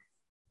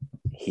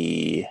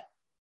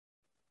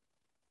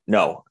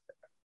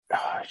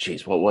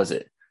what was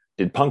it?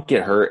 Did Punk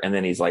get hurt? And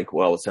then he's like,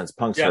 well, since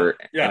Punk's hurt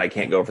and I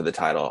can't go for the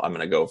title, I'm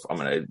going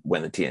to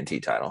win the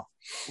TNT title.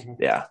 Mm-hmm.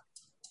 Yeah.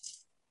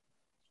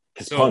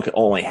 Because Punk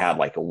only had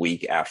like a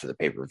week after the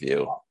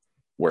pay-per-view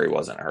where he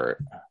wasn't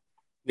hurt.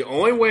 The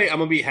only way I'm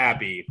going to be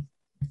happy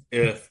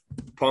if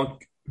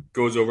Punk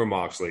goes over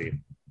Moxley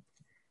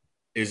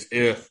is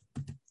if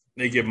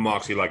they give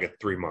Moxley like a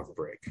 3-month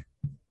break.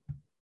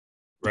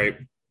 Right?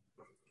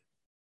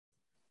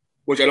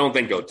 Which I don't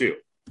think they'll do.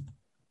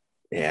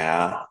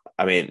 Yeah.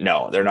 I mean,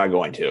 no, they're not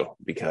going to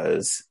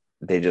because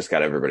they just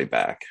got everybody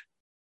back.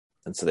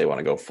 And so they want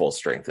to go full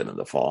strength into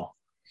the fall.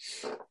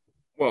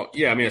 Well,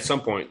 yeah, I mean, at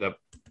some point, the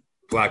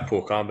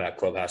Blackpool Combat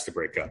Club has to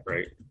break up,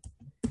 right?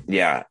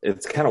 Yeah,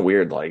 it's kind of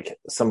weird. Like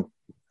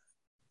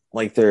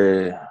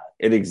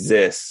it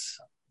exists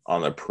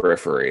on the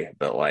periphery,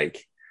 but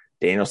like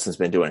Danielson's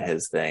been doing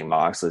his thing.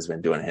 Moxley's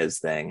been doing his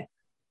thing.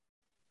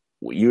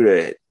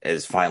 Yuta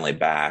is finally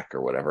back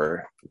or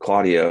whatever.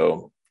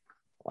 Claudio,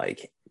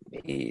 like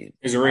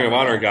he's a Ring of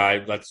Honor guy.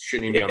 That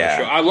shouldn't even be on the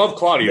show. I love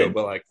Claudio,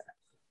 but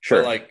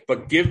sure.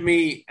 But give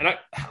me, and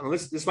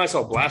this might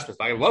sound blasphemous,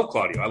 but I love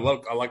Claudio. I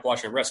like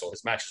watching him wrestle.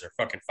 His matches are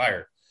fucking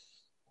fire.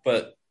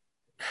 But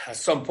at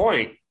some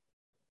point,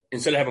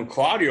 instead of having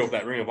Claudio with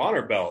that Ring of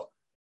Honor belt,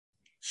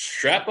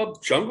 strap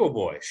up Jungle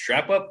Boy,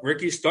 strap up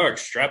Ricky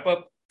Starks, strap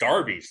up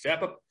Darby,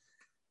 strap up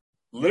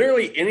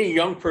literally any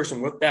young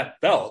person with that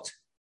belt.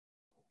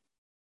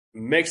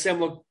 Makes them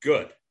look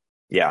good.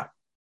 Yeah.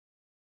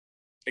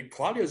 And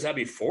Claudio's got to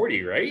be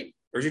 40, right?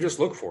 Or does he just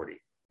look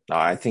 40? No,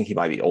 I think he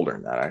might be older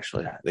than that,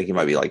 actually. I think he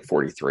might be like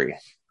 43.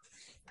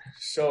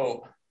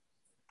 So,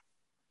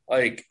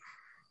 and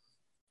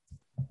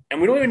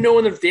we don't even know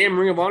when the damn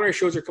Ring of Honor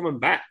shows are coming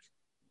back.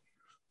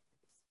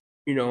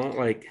 I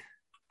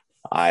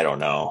don't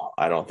know.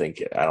 I don't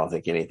think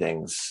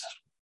anything's.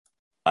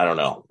 I don't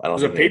know.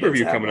 There's a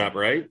pay-per-view coming up,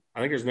 right? I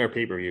think there's another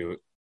pay-per-view.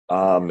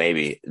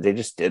 Maybe they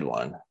just did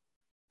one.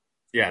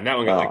 Yeah, and that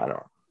one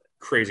got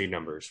crazy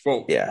numbers.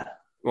 Well, yeah.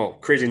 Well,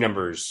 crazy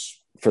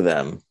numbers for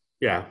them.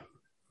 Yeah.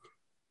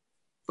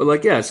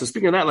 But so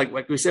speaking of that,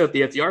 like we said with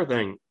the FTR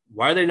thing,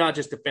 why are they not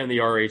just defend the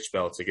RH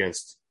belts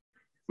against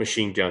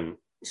Machine Gun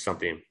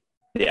something?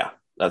 Yeah,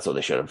 that's what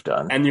they should have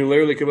done. And you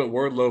literally could put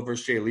Wardlow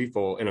versus Jay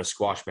Lethal in a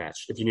squash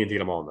match if you need to get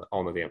them all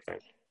on the damn thing.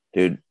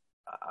 Dude,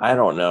 I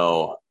don't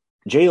know.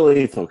 Jay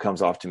Lethal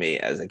comes off to me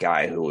as a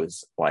guy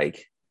who's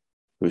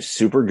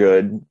super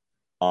good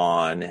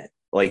on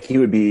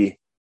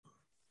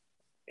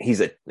he's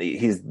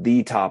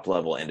the top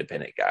level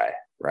independent guy,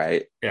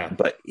 right? Yeah.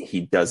 But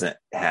he doesn't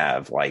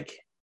have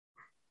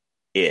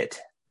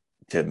it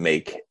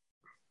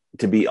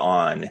to be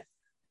on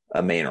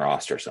a main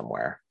roster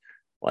somewhere.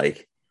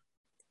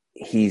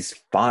 He's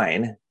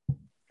fine,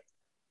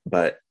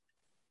 but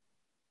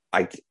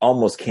I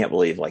almost can't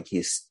believe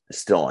he's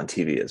still on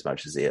TV as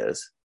much as he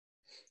is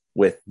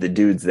with the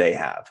dudes they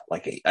have.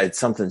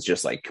 Something's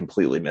just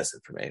completely missing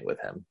for me with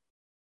him.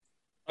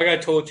 Like I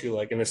told you,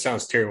 and it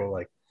sounds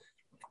terrible,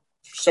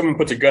 someone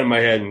puts a gun in my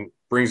head and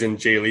brings in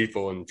Jay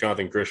Lethal and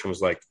Jonathan Gresham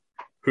was like,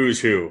 who's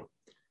who?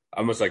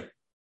 I must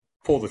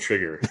pull the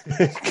trigger.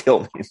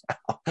 Kill me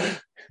now.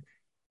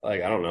 I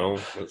don't know.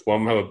 Does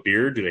one of them have a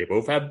beard? Do they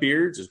both have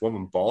beards? Is one of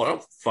them bald? I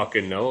don't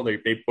fucking know.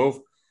 They both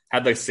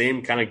had the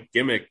same kind of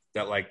gimmick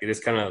that it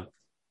just kind of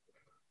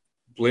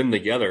blend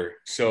together.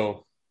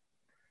 So,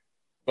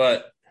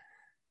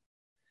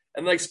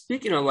 and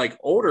speaking of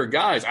older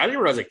guys, I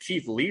didn't realize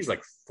Keith Lee's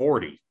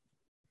 40.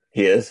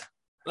 He is?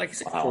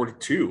 He's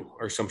 42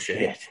 or some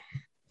shit.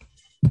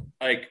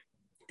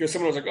 Because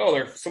someone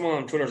was someone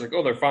on Twitter was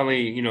they're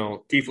finally,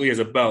 Keith Lee has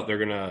a belt. They're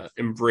going to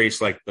embrace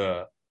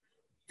the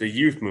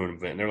youth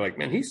movement. And they're like,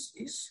 man,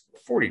 he's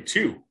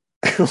 42.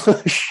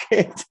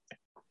 Shit.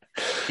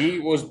 He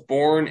was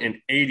born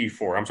in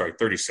 84. I'm sorry,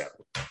 37.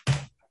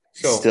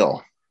 So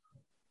still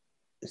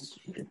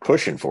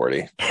pushing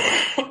 40.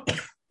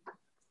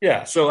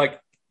 Yeah. So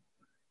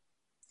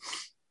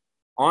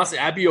honestly,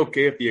 I'd be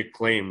okay if the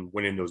Acclaim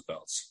winning those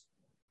belts.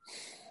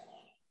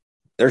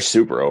 They're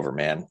super over,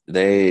 man.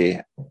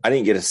 I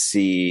didn't get to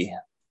see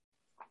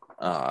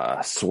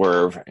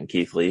Swerve and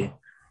Keith Lee,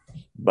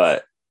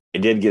 but I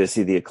did get to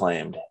see the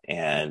Acclaimed,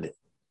 and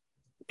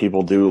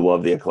people do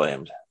love the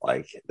Acclaimed.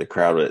 The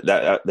crowd,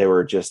 they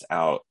were just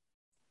out.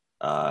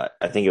 I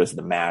think it was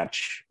the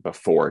match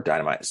before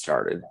Dynamite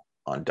started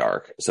on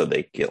Dark, so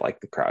they get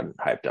the crowd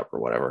hyped up or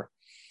whatever.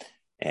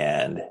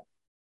 And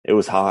it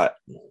was hot.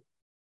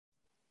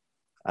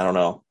 I don't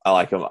know. I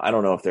like them. I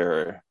don't know if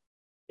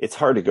it's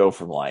hard to go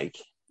from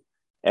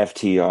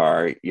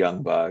FTR,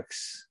 Young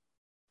Bucks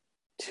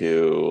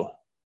to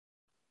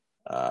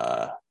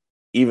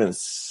even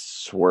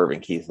Swerve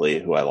and Keith Lee,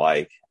 who I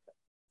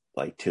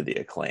like to the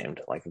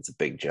Acclaimed. It's a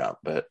big jump,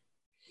 but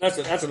that's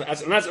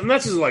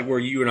just where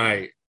you and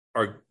I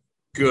are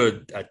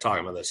good at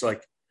talking about this.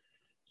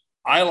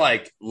 I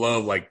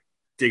love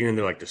digging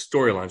into the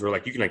storylines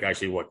where you can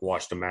actually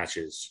watch the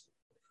matches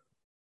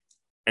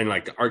and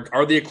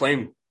are the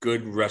Acclaimed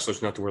good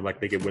wrestlers enough to where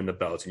like they could win the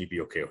belts and you'd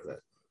be okay with it.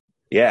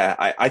 Yeah,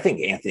 I think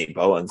Anthony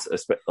Bowens,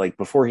 like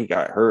before he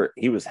got hurt,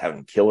 he was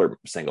having killer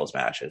singles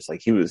matches.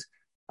 Like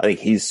I think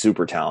he's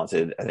super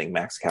talented. I think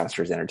Max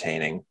Caster's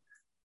entertaining.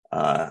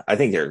 I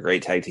think they're a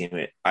great tag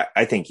team.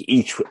 I think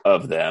each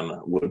of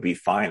them would be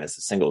fine as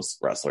a singles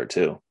wrestler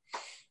too.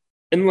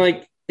 And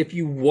like, if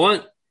you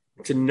want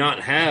to not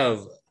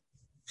have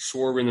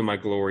Swerve into My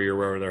Glory or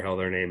whatever the hell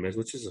their name is,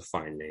 which is a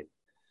fine name,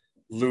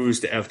 lose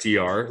to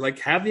FTR, like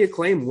have the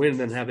Acclaim win,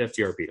 then have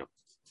FTR beat them.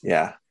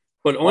 Yeah.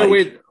 But only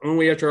way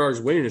FTR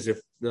is winning is if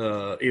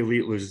the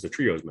Elite loses the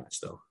trios match,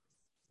 though.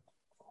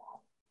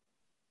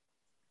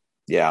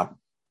 Yeah.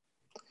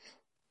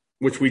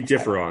 Which we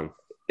differ on.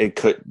 It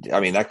could.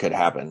 I mean, that could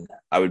happen.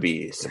 I would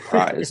be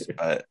surprised,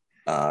 but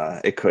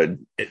it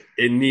could.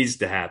 It needs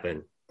to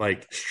happen.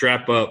 Like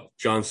strap up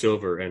John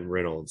Silver and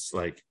Reynolds.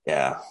 Like,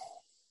 yeah.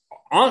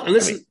 I'd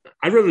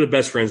rather the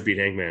Best Friends beat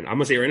Hangman. I'm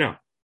gonna say it right now.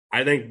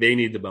 I think they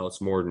need the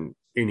belts more than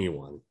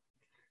anyone.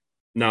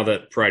 Now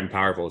that Pride and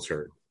Powerful is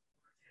hurt.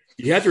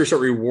 You have to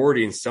start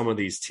rewarding some of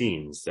these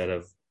teams that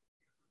have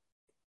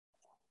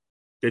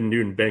been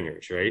doing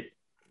bangers, right?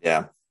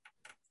 Yeah.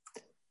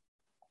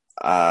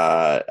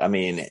 I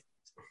mean,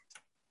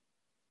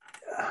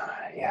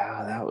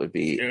 yeah, that would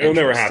be. It'll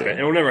never happen.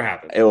 It'll never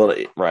happen. It will,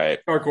 right?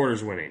 Dark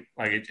Order's winning.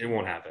 Like it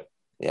won't happen.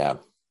 Yeah,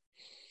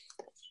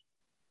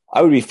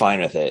 I would be fine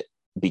with it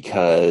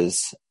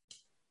because,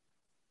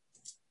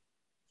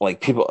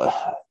 like, people,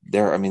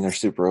 they're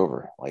super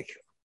over. Like,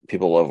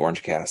 people love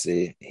Orange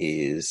Cassidy.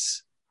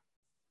 He's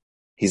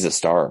a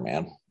star,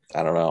 man.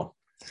 I don't know.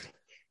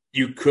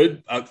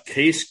 A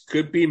case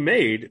could be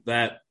made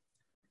that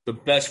the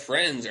Best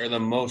Friends are the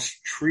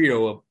most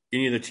trio of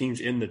any of the teams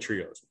in the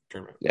trios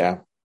tournament. Yeah.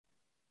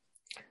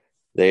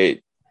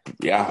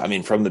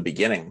 From the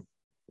beginning.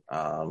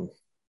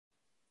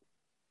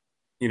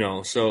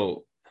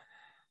 So,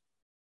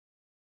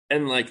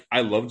 and like,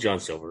 I love John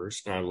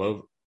Silver's and I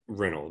love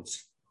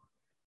Reynolds,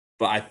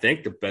 but I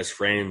think the Best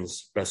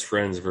Friends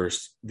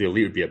versus the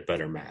Elite would be a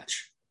better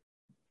match.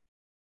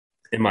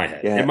 In my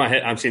head. Yeah.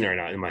 I'm seeing it right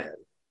now in my head.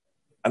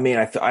 I mean,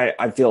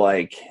 I feel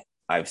like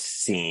I've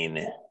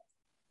seen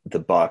the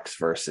Bucks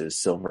versus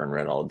Silver and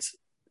Reynolds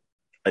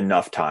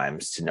enough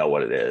times to know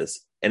what it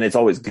is, and it's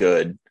always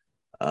good.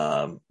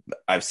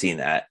 I've seen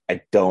that.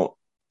 I don't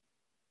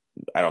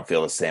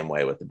feel the same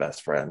way with the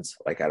Best Friends.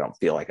 Like, I don't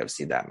feel like I've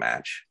seen that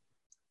match.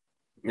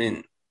 I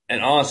mean,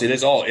 and honestly,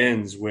 this all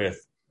ends with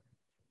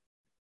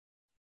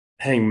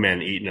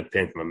Hangman eating a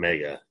pin from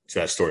Omega, so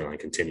that storyline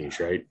continues,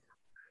 right?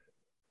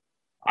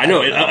 I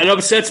know it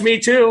upsets me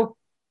too,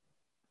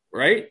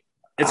 right?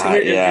 It's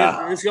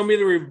gonna be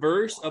the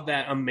reverse of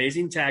that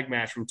amazing tag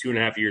match from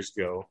 2.5 years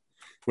ago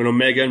when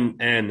Omega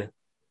and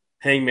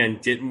Hangman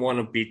didn't want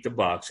to beat the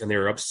Bucks and they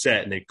were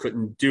upset and they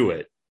couldn't do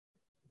it,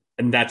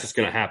 and that's what's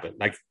gonna happen.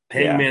 Like,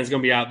 Hangman's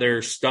gonna be out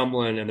there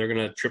stumbling and they're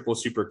gonna triple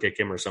super kick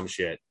him or some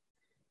shit,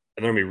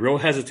 and they're gonna be real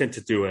hesitant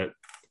to do it.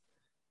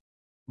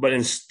 But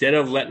instead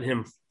of letting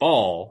him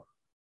fall,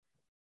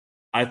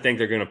 I think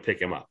they're gonna pick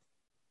him up.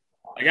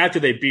 Like, after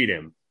they beat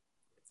him,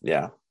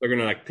 they're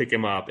gonna like pick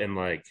him up and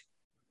like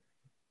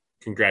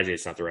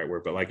congratulate's not the right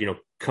word, but like,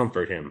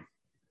 comfort him,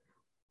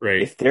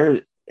 right?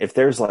 If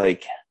there's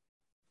like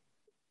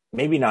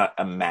maybe not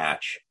a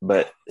match,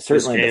 but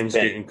certainly this game's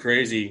getting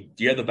crazy.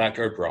 Do you have the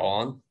backyard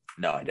brawl on?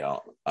 No, I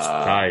don't. It's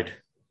tied.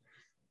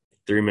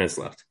 3 minutes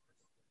left.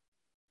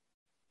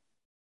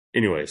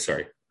 Anyway,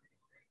 sorry.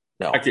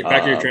 No, back to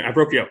your train. I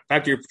broke you up.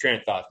 Back to your train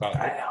of thought about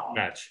the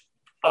match.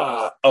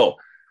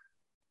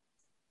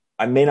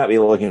 I may not be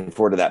looking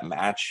forward to that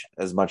match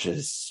as much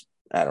as,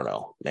 I don't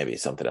know, maybe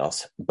something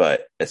else.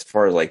 But as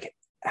far as like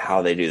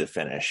how they do the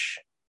finish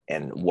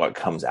and what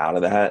comes out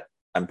of that,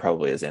 I'm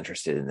probably as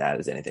interested in that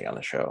as anything on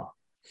the show.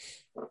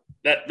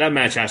 That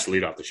match has to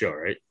lead off the show,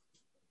 right?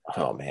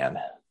 Oh, man.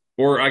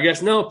 Or I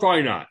guess, no,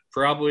 probably not.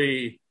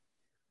 Probably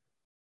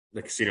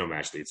the casino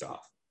match leads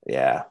off.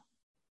 Yeah.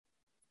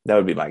 That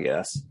would be my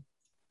guess.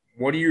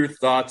 What are your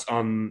thoughts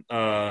on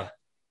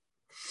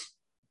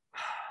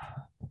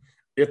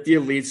if the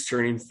Elite's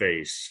turning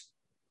face?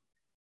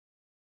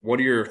 What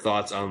are your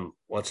thoughts on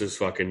what's his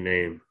fucking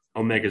name?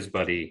 Omega's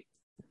buddy,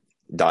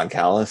 Don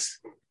Callis,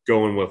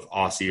 going with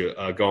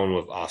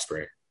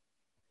Ospreay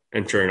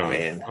and turning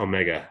on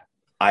Omega.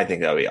 I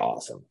think that would be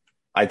awesome.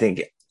 I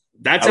think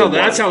that's how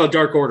the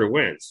Dark Order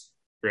wins,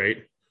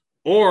 right?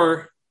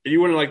 Or if you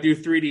want to like do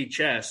 3D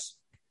chess,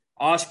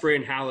 Ospreay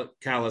and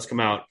Callis come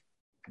out,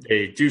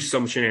 they do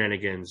some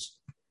shenanigans.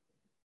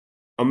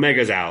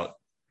 Omega's out,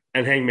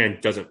 and Hangman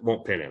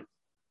won't pin him.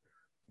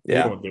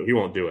 Yeah, he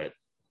won't do it,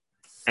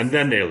 and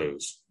then they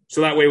lose.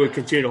 So that way we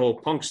continue the whole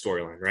Punk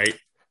storyline, right?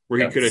 Where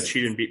he could have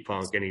cheated and beat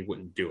Punk, and he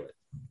wouldn't do it.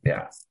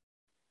 Yeah,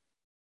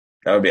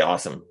 that would be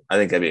awesome. I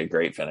think that'd be a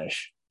great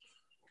finish.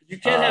 You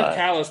can't have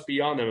Callis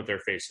beyond them with their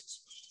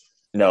faces.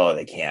 No,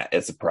 they can't.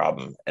 It's a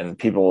problem, and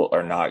people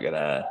are not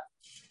gonna.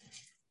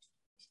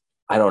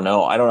 I don't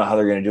know how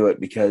they're gonna do it,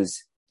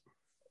 because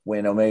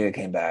when Omega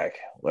came back,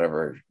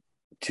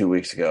 2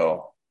 weeks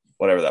ago,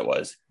 whatever that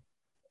was,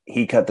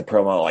 he cut the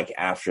promo like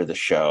after the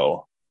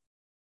show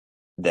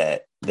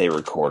that they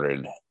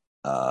recorded.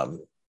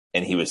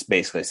 And he was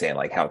basically saying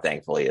like how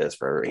thankful he is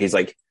for, he's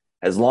like,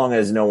 as long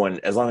as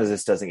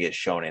this doesn't get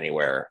shown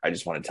anywhere, I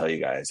just want to tell you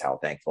guys how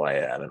thankful I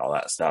am and all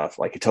that stuff,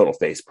 like a total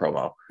face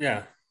promo.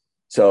 Yeah.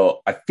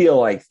 So I feel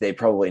like they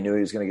probably knew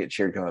he was going to get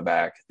cheered coming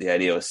back. The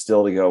idea was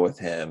still to go with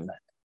him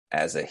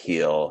as a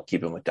heel,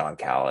 keep him with Don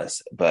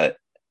Callis, but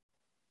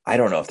I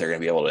don't know if they're going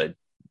to be able to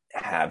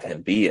have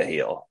him be a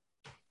heel.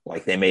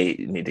 Like they may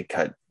need to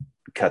cut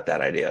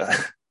that idea.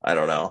 I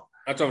don't know.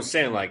 That's what I'm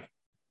saying. Like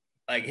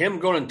him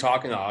going and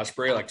talking to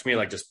Ospreay, like to me,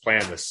 like just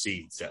planting the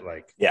seeds that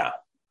like, yeah,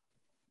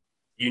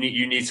 you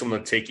need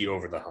someone to take you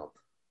over the hump.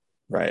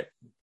 Right.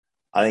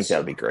 I think that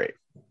would be great.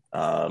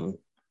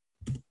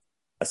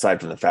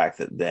 Aside from the fact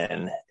that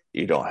then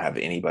you don't have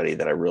anybody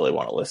that I really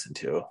want to listen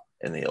to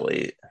in the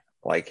Elite,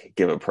 like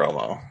give a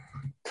promo.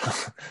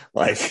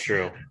 Like that's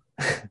true.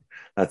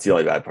 That's the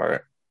only bad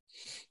part.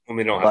 Well,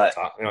 they don't have to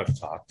talk. They don't have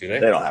to talk, do they?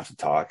 They don't have to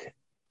talk.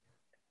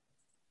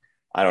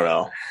 I don't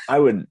know. I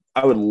would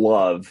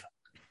love,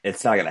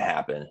 it's not going to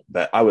happen,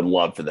 but I would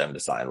love for them to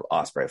sign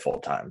Ospreay full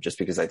time, just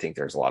because I think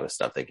there's a lot of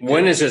stuff they can.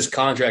 When is his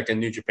contract in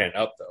New Japan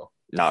up though?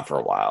 Not for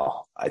a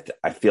while.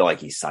 I feel like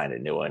he signed a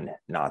new one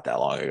not that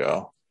long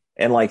ago.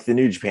 And like the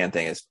New Japan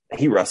thing is,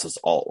 he wrestles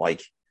all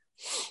like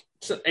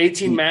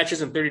 18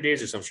 matches in 30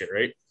 days or some shit,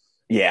 right?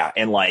 Yeah,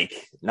 and like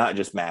not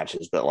just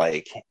matches, but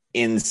like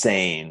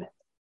insanely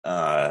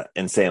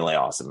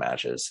awesome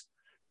matches.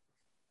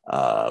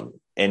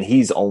 And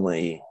he's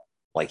only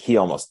like, he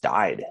almost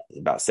died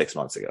about 6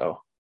 months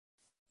ago.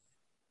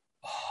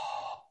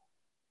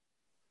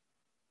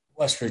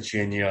 West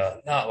Virginia,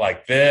 not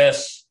like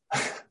this.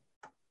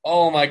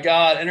 Oh my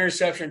God,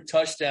 interception,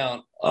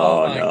 touchdown.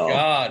 Oh my no.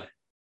 God.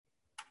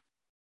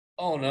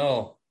 Oh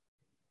no.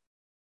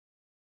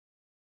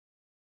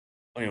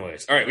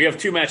 Anyways, all right, we have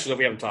two matches that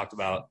we haven't talked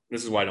about.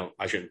 This is why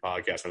I shouldn't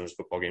podcast when there's a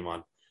football game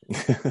on.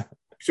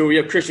 So we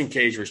have Christian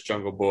Cage versus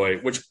Jungle Boy,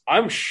 which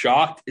I'm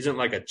shocked isn't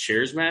like a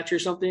chairs match or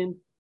something.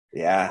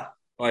 Yeah.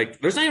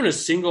 Like, there's not even a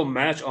single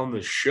match on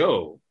the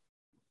show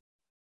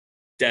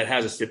that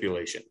has a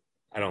stipulation,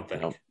 I don't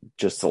think. No,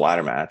 just the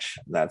ladder match.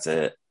 That's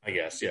it. I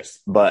guess, yes.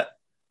 But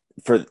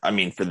for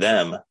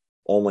them,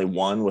 only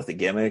one with a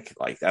gimmick,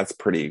 like that's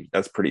pretty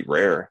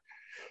rare.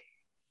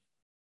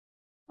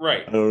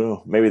 Right. I don't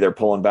know. Maybe they're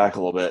pulling back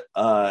a little bit.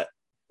 I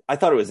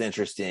thought it was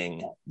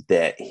interesting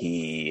that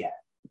he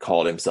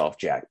called himself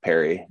Jack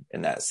Perry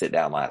in that sit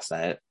down last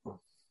night. The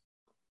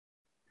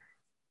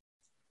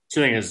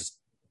thing is,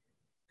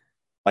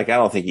 like, I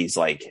don't think he's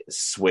like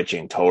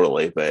switching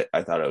totally, but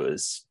I thought it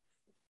was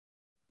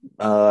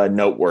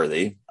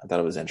noteworthy. I thought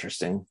it was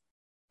interesting.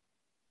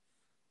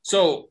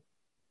 So,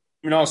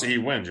 I mean, obviously he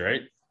wins,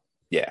 right?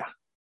 Yeah. I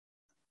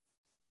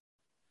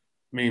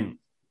mean,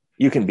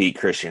 you can beat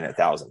Christian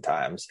 1,000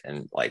 times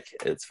and like,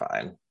 it's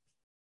fine.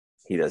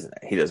 He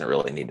doesn't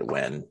really need to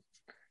win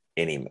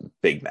any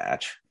big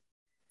match.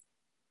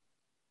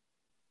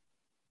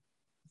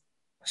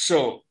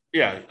 So,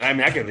 yeah, I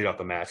mean, I could lead off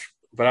the match,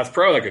 but that's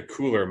probably like a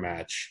cooler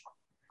match.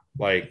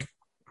 Like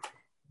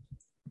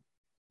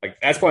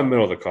that's probably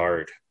middle of the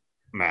card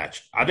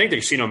match. I think the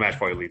casino match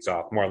probably leads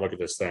off. The more I look at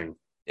this thing.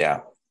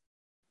 Yeah.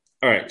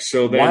 All right.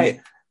 So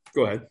then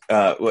go ahead.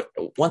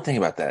 One thing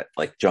about that,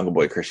 like Jungle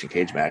Boy Christian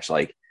Cage match,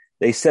 like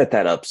they set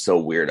that up so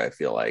weird, I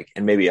feel like,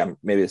 and maybe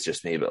it's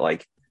just me, but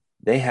like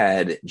they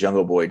had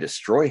Jungle Boy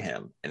destroy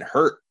him and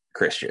hurt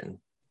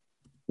Christian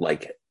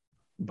like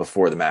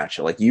before the match.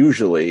 Like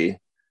usually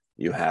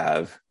you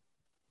have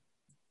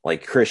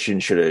like Christian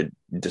should have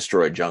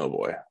destroyed Jungle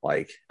Boy.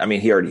 Like, I mean,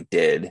 he already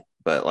did,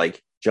 but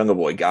like Jungle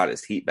Boy got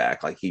his heat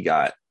back. Like he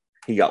got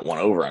one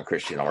over on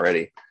Christian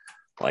already.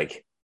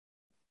 Like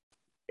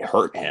it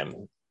hurt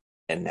him.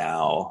 And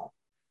now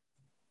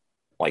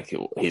like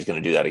he's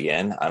going to do that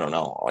again. I don't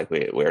know. Like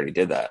we already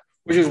did that.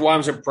 Which is why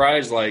I'm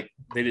surprised like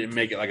they didn't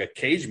make it like a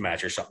cage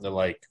match or something to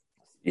like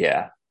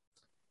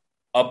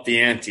up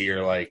the ante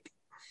or like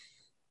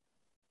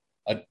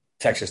a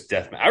Texas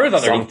death match. I really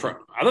thought they were going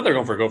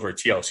for a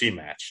TLC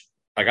match.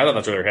 Like I thought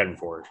that's what they were heading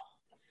for.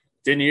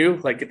 Didn't you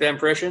like get that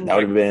impression? That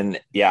would have been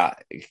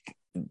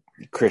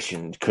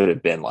Christian could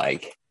have been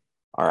like,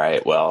 all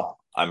right, well,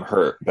 I'm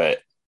hurt, but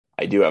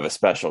I do have a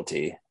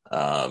specialty.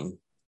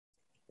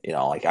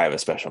 Like I have a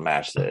special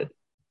match that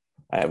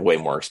I have way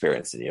more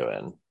experience than you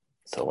in.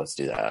 So let's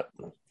do that.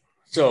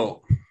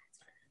 So,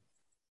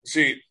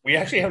 see, we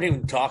actually haven't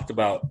even talked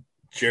about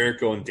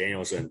Jericho and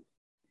Danielson.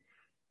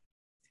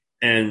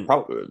 And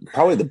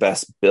probably the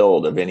best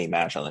build of any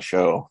match on the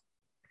show.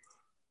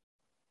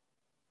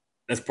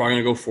 That's probably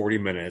going to go 40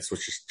 minutes,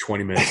 which is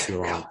 20 minutes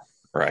too long.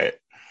 Right.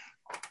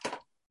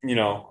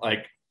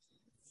 Like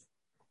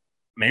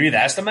maybe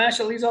that's the match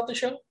that leads off the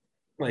show.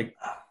 Like,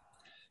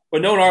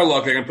 but knowing our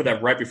luck, they're going to put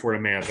that right before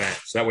the main event.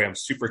 So that way I'm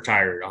super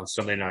tired on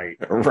Sunday night.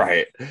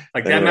 Right.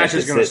 Like that match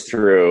is going to sit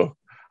through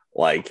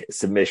like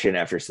submission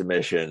after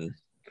submission.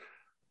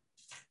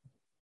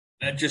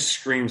 That just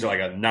screams like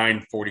a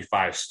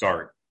 9:45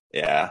 start.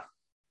 Yeah.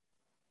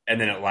 and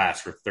then it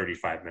lasts for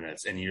 35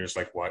 minutes, and you're just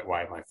like,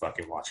 why am I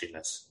fucking watching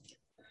this?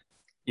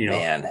 You know,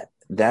 man,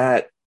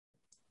 that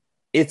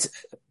it's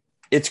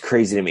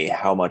crazy to me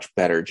how much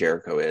better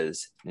Jericho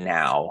is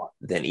now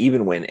than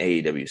even when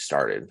AEW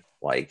started.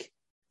 Like,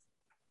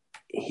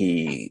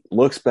 he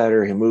looks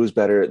better, he moves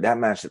better. That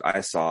match that I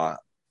saw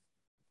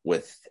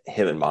with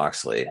him and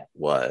Moxley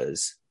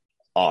was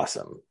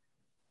awesome.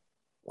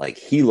 Like,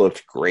 he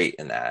looked great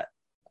in that.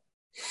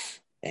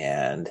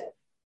 And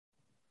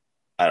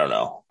I don't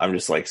know. I'm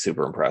just like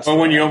super impressed. Well,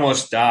 when you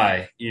almost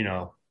die, you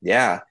know.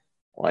 Yeah.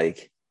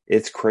 Like,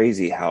 it's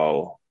crazy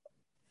how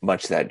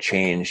much that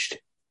changed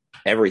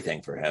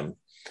everything for him.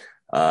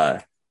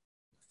 I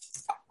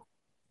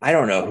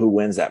don't know who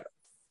wins that.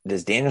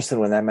 Does Danielson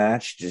win that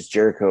match? Does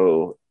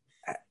Jericho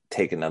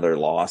take another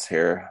loss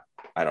here?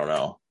 I don't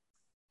know.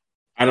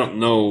 I don't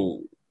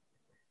know.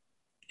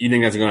 You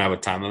think that's going to have a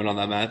time limit on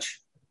that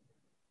match?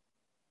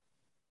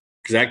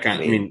 Because that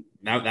kind of, I mean,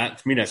 that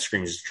to me, that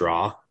screams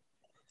draw.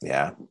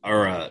 Yeah.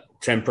 Or a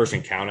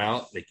 10-person count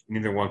out. Like,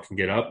 neither one can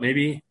get up,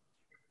 maybe.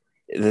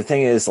 The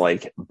thing is,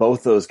 like,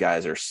 both those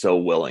guys are so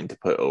willing to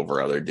put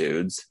over other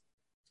dudes.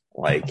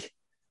 Like,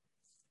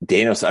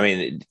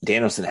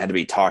 Danielson had to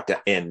be talked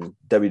in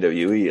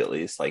WWE, at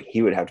least. Like,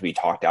 he would have to be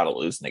talked out of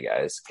losing to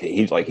guys.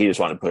 He just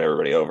wanted to put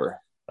everybody over.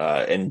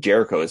 And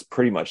Jericho has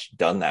pretty much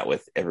done that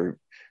with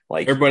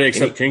everybody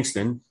except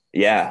Kingston.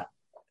 Yeah.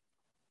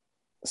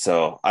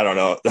 So I don't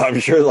know. I'm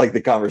sure like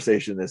the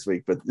conversation this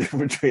week, but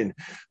between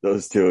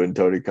those two and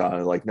Tony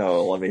Khan, like,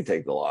 no, let me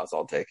take the loss.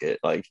 I'll take it.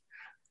 Like,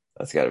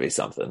 that's got to be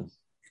something.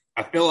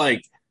 I feel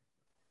like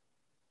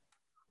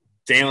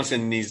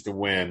Danielson needs to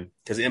win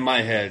because in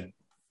my head,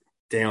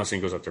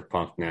 Danielson goes after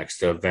Punk next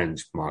to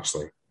avenge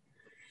Moxley.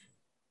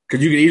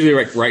 Because you could easily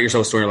write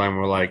yourself a storyline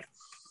where like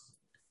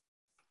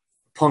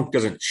Punk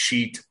doesn't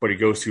cheat, but he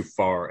goes too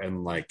far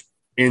and like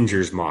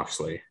injures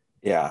Moxley.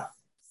 Yeah.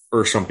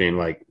 Or something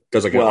like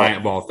does like an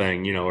eyeball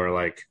thing, you know, or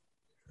like.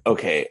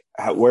 Okay,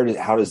 how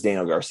does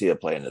Daniel Garcia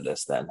play into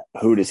this then?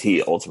 Who does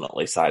he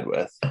ultimately side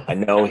with? I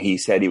know he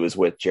said he was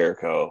with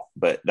Jericho,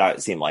 but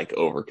that seemed like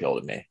overkill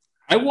to me.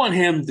 I want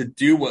him to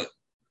do what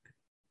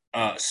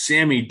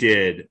Sammy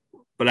did,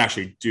 but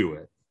actually do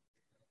it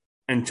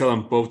and tell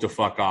them both to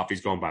fuck off.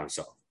 He's going by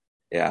himself.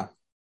 Yeah.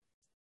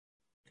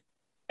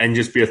 And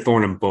just be a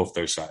thorn in both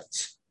their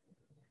sides.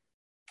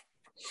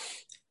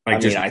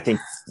 Like, I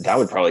think that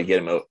would probably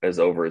get him as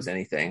over as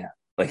anything.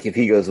 Like, if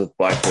he goes with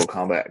Blackpool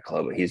Combat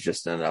Club, he's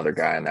just another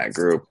guy in that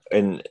group.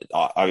 And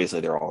obviously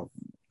they're all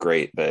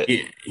great, but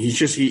he's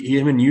just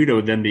him and Yuta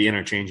would then be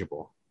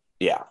interchangeable.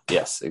 Yeah.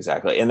 Yes,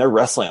 exactly. And they're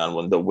wrestling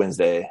on the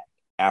Wednesday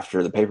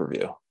after the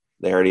pay-per-view.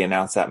 They already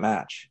announced that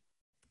match.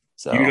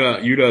 So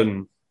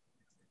Yuta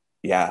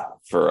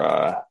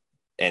for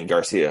and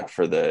Garcia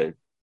for the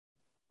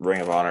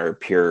Ring of Honor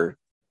Pure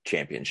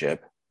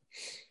Championship.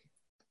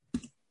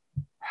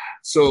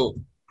 So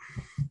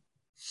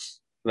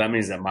that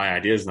means that my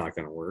idea is not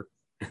going to work.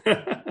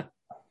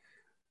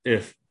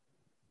 if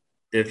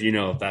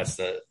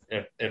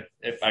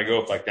I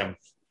go up like them,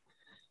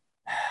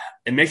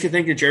 it makes you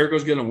think that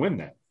Jericho's going to win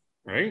that,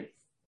 right?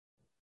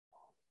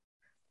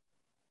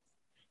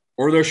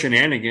 Or there's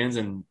shenanigans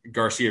and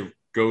Garcia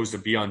goes to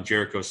be on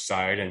Jericho's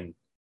side and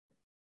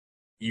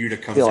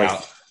Yuta comes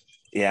out.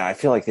 Yeah, I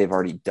feel like they've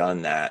already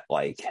done that.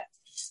 Like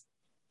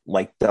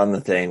done the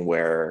thing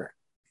where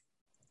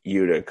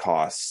Yuta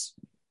costs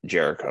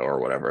Jericho or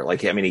whatever.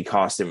 Like, I mean, he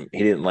cost him.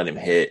 He didn't let him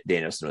hit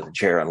Danielson with a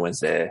chair on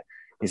Wednesday.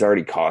 He's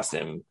already cost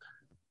him.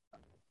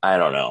 I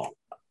don't know.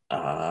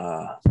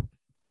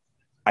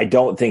 I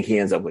don't think he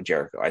ends up with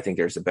Jericho. I think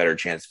there's a better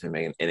chance of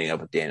him ending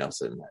up with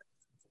Danielson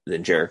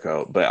than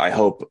Jericho. But I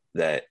hope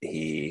that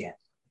he.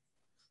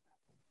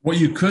 What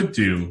you could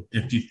do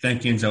if you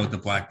think he ends up with the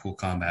Blackpool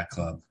Combat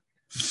Club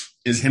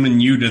is him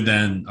and Yuta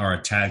then are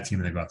a tag team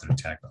and they go out there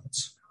to tag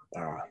belts.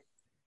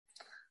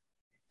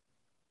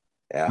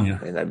 Yeah, I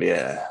mean, that'd be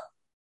an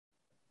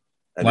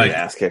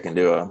ass kicking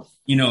duo.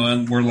 You know,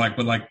 and we're like,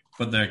 but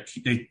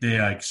they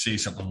like say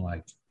something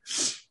like,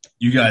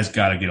 "You guys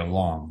got to get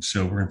along,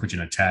 so we're gonna put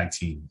you in a tag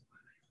team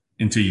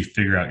until you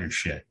figure out your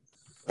shit."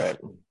 Right,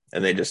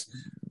 and they just,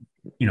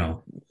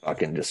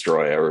 fucking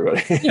destroy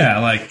everybody. Yeah,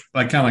 like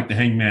kind of like the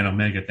Hangman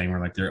Omega thing,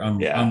 where like they're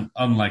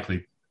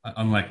unlikely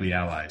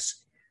allies.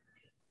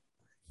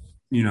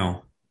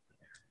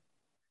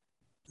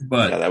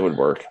 But that would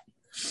work.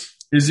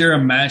 Is there a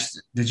match?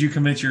 Did you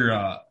convince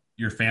your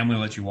family to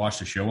let you watch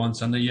the show on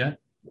Sunday yet?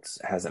 It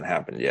hasn't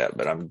happened yet,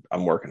 but I'm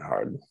working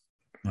hard.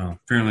 Well,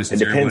 apparently, it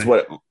depends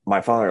what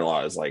my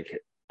father-in-law is like.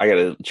 I got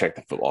to check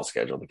the football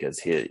schedule because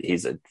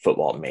he's a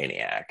football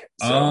maniac.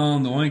 So.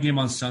 The only game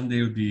on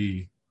Sunday would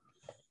be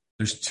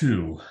there's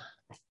two.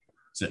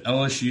 It's at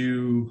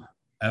LSU,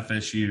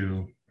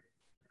 FSU,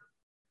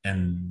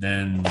 and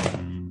then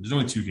there's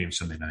only two games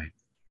Sunday night.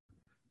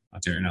 I'll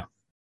tell you now.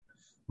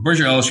 I'm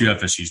pretty sure LSU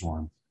FSU's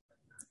one.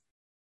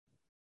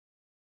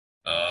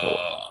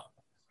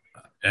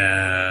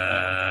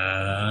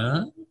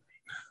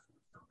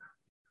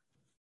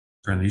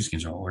 These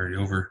games are already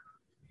over.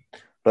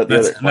 But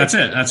that's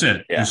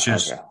it. Yeah, it's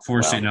just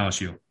Florida State and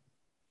LSU.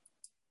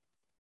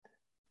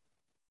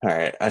 All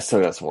right, I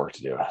still got some work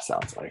to do.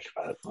 Sounds like,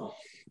 but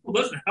Well,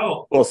 doesn't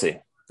help we'll see.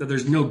 that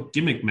there's no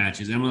gimmick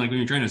matches. And like when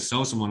you're trying to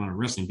sell someone on a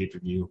wrestling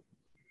pay-per-view,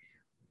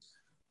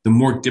 the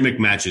more gimmick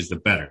matches, the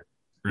better.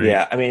 Right?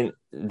 Yeah, I mean,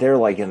 they're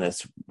like in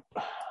this,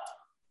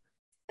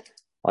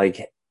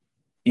 like,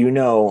 you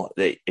know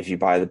that if you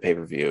buy the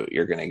pay-per-view,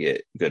 you're going to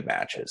get good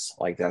matches.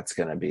 Like, that's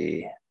going to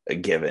be a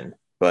given.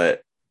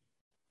 But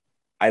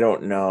I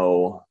don't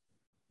know.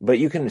 But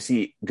you can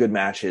see good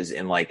matches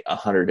in like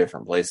 100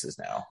 different places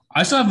now.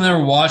 I still have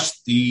never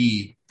watched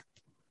the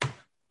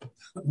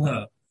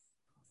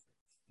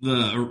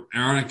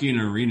Anarchy and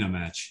Arena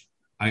match.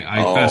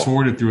 I fast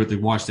forwarded through it to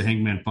watch the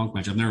Hangman Punk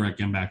match. I've never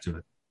come back to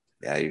it.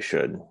 Yeah, you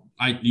should.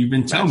 You've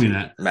been telling me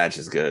that match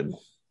is good.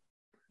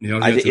 You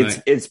know, I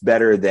think it's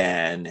better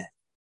than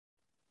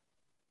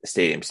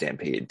Stadium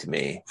Stampede to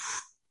me.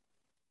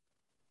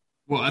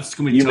 Well, that's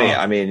gonna be tough.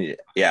 I mean,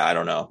 yeah, I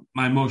don't know.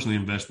 My emotional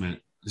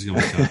investment is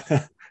gonna be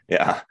tough.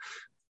 Yeah.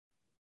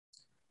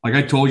 Like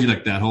I told you,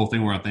 like that whole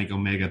thing where I think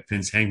Omega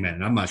pins Hangman,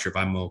 and I'm not sure if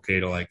I'm okay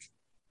to like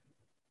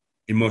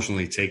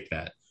emotionally take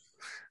that.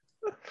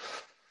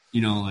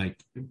 You know, like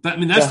I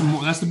mean,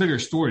 that's the bigger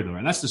story, though,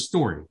 right? That's the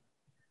story.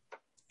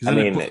 I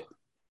mean,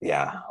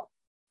 yeah,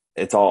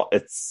 it's all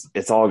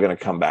going to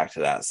come back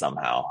to that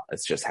somehow.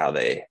 It's just how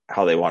they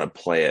want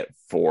to play it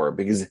for,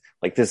 because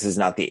like this is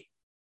not the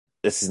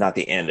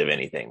end of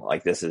anything.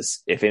 Like this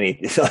is, if any,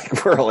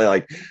 like we're only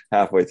like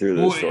halfway through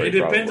this story. It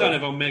depends on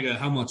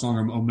how much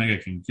longer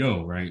Omega can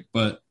go, right?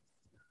 But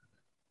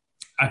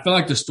I feel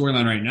like the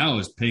storyline right now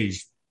is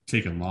Paige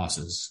taking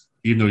losses,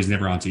 even though he's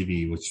never on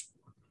TV, which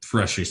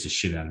frustrates the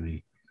shit out of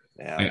me.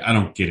 Yeah. I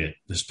don't get it.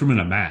 Just put him in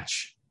a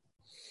match.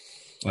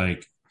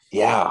 Like,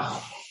 yeah.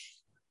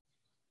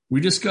 We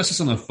discussed this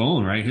on the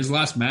phone, right? His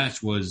last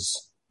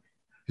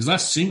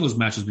singles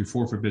match was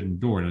before Forbidden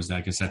Door, and it was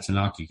against that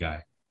Tanahashi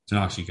guy,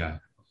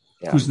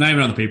 yeah, who's not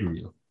even on the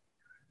pay-per-view.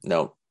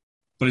 No.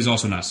 But he's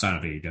also not signed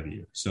up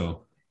AEW.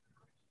 So,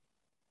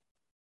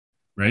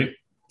 right?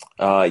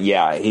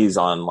 Yeah, he's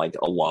on like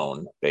a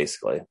loan,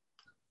 basically.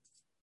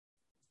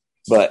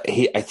 But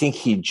I think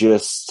he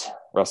just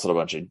wrestled a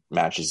bunch of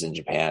matches in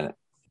Japan.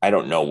 I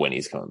don't know when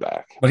he's coming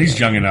back. But he's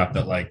young enough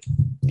that, like,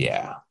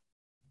 yeah.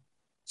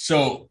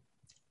 So,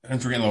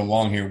 and we're getting a little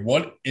long here.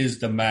 What is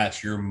the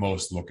match you're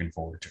most looking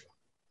forward to?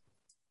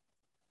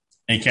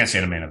 And you can't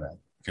say the main event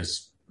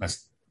because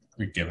that's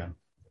we given.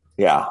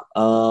 Yeah.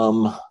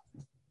 I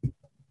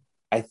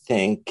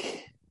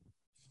think.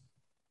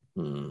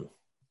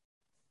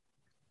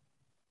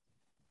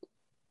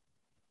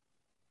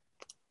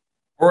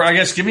 Or I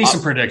guess give me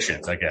some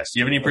predictions. I guess. Do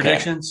you have any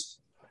predictions?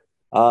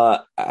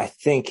 I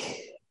think.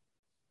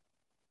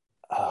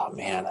 Oh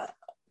man.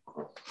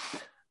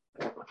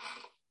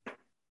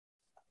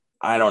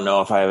 I don't know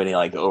if I have any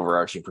like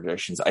overarching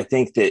predictions. I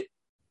think that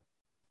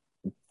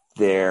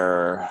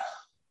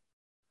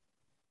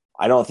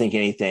I don't think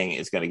anything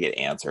is going to get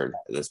answered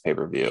at this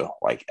pay-per-view,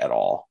 like at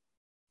all,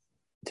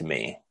 to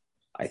me.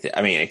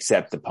 I mean,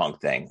 except the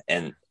Punk thing.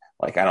 And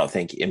like, I don't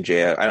think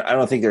MJF, I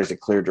don't think there's a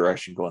clear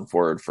direction going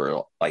forward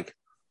for like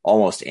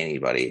almost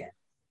anybody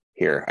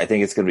here. I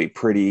think it's going to be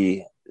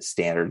pretty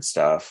standard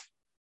stuff.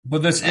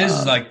 But this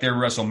is like their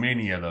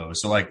WrestleMania, though.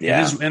 So, like, It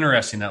is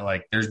interesting that,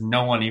 like, there's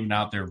no one even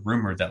out there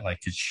rumored that, like,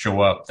 could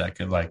show up that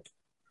could, like,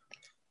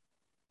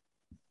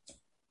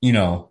 you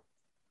know.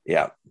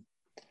 Yeah.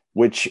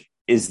 Which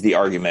is the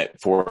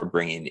argument for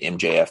bringing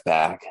MJF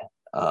back.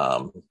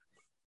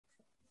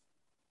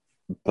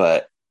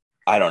 But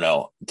I don't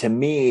know. To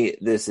me,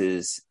 this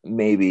is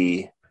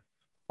maybe.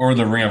 Or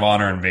the Ring of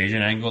Honor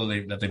invasion angle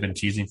that they've been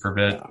teasing for a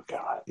bit. Oh,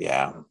 God.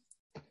 Yeah.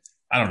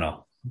 I don't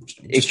know.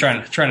 Just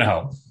trying to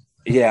help.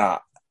 Yeah,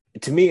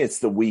 to me, it's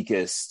the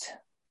weakest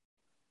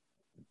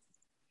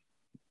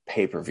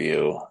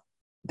pay-per-view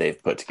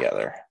they've put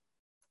together.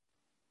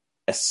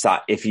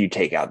 Aside, if you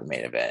take out the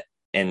main event,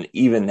 and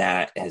even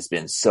that has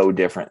been so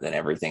different than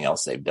everything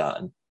else they've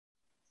done.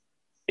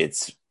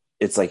 It's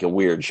like a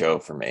weird show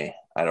for me.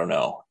 I don't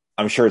know.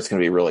 I'm sure it's going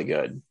to be really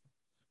good.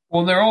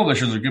 Well, all the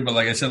shows are good, but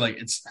like I said, like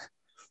it's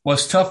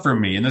tough for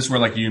me, and this is where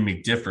like you and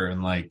me differ.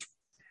 And like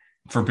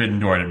Forbidden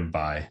Door, I didn't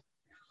buy.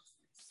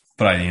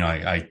 But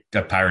I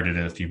pirated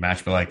it a few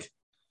matches. But like,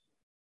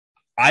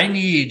 I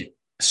need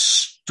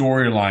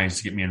storylines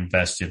to get me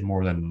invested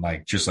more than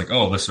like just like,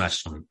 oh, this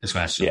match is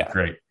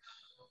great.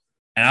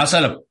 And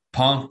outside of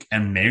Punk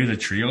and maybe the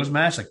trios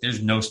match, like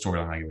there's no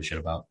storyline I give a shit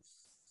about.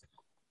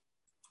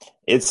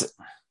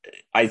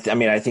 I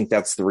think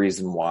that's the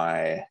reason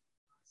why.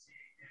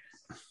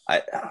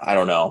 I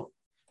don't know.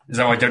 Is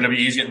that why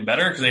WWE is getting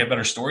better because they have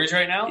better stories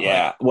right now?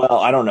 Yeah. Well,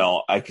 I don't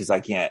know because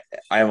I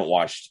haven't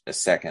watched a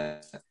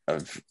second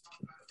of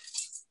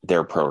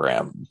their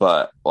program,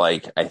 but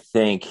like I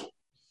think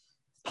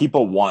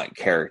people want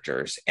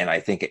characters, and I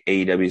think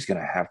AEW is going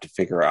to have to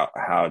figure out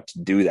how to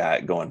do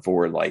that going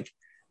forward. Like,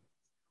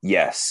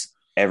 yes,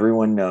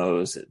 everyone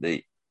knows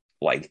that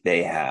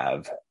they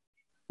have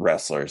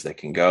wrestlers that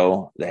can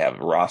go, they have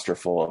a roster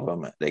full of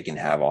them, they can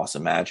have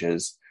awesome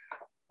matches,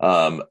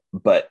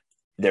 but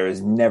there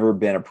has never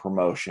been a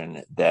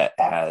promotion that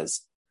has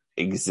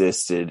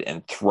existed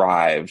and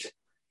thrived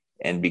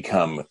and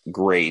become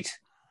great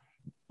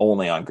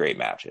only on great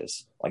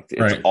matches. Like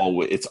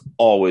it's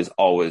always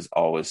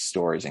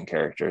stories and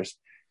characters,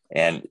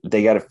 and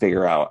they got to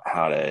figure out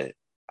how to.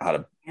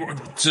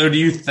 So do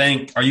you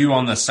think, are you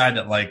on the side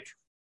that like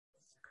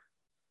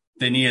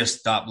they need to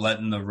stop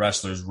letting the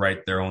wrestlers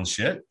write their own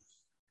shit?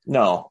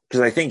 No,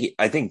 because I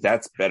think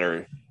that's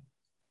better.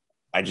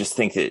 I just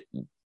think that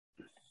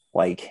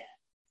like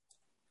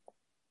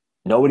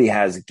nobody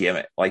has a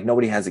gimmick. Like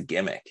nobody has a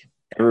gimmick.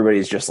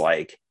 Everybody's just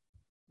like,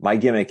 my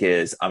gimmick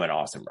is I'm an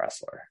awesome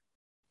wrestler.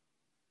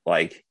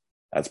 Like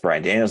that's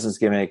Bryan Danielson's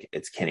gimmick.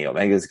 It's Kenny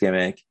Omega's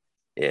gimmick.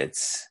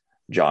 It's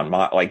John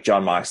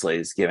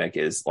Moxley's gimmick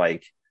is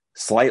like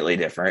slightly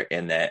different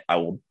in that I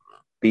will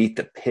beat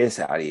the piss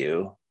out of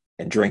you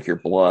and drink your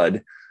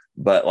blood.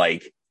 But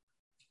like,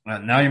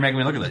 now you're making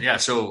me look at that. Yeah.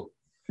 So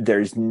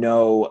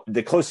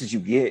the closest you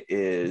get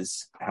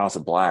is House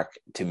of Black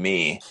to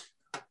me.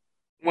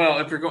 Well,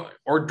 if you're going,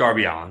 or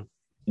Darby Allin.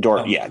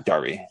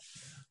 Darby.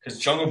 Because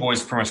Jungle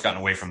Boy's pretty much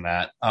gotten away from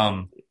that.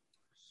 But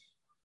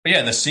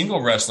yeah, the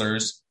single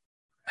wrestlers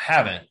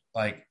haven't.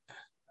 Like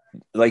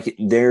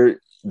they're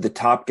the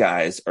top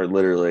guys are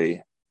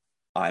literally,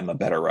 I'm a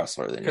better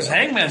wrestler than you. Because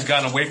Hangman's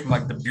gotten away from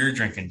like the beer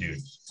drinking dude,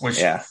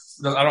 which I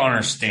don't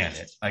understand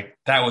it. Like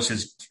that was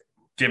his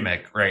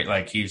gimmick, right?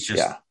 Like he's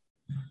just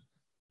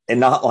and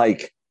not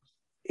like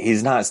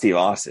he's not Steve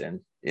Austin,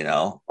 you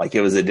know, like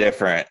it was a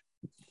different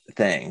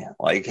thing.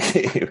 Like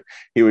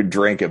he would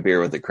drink a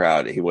beer with the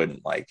crowd. He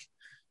wouldn't like,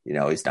 you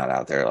know, he's not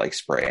out there like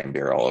spraying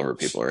beer all over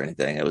people or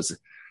anything. It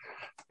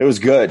was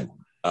good.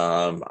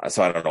 So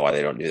I don't know why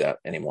they don't do that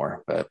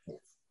anymore, but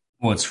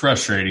well, it's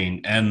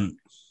frustrating.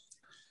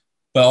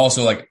 But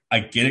also like, I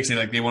get it.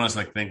 Like they want us to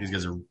like think these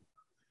guys are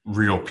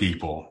real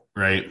people.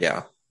 Right.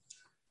 Yeah.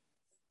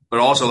 But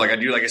also like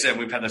like I said,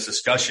 we've had this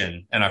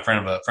discussion and a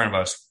friend of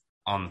us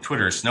on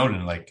Twitter,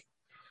 Snowden, like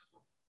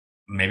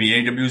maybe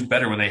AEW is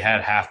better when they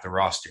had half the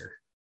roster.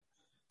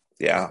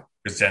 Yeah.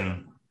 Because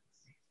then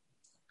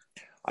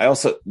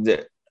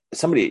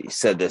somebody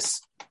said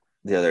this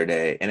the other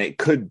day, and it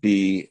could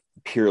be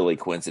purely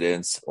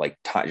coincidence, like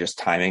just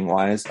timing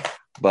wise,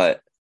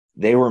 but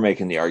they were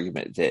making the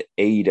argument that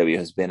AEW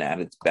has been at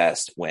its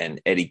best when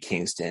Eddie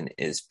Kingston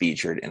is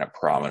featured in a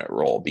prominent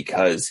role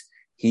because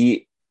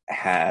he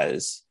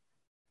has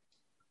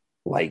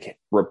like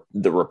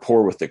the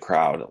rapport with the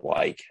crowd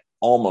like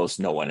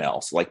almost no one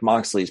else. Like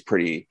Moxley's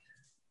pretty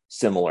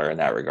similar in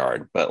that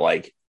regard, but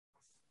like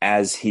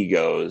as he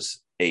goes,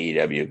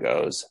 AEW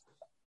goes.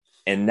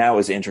 And that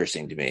was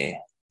interesting to me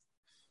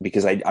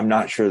because I'm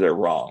not sure they're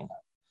wrong.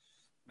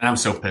 And I'm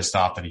so pissed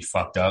off that he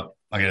fucked up.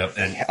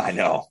 I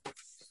know.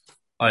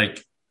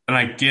 Like, and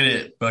I get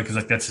it, but because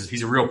like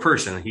he's a real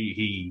person.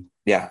 He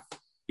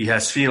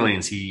has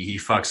feelings. He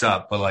fucks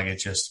up, but like it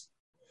just.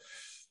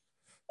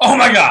 Oh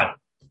my god!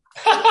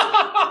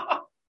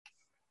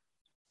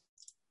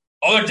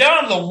 Oh, they're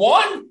down to the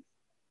one.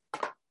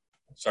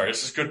 Sorry,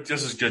 this is good.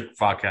 This is good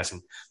podcasting.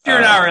 You're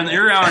an hour and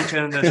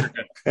 10 minutes. You're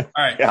good.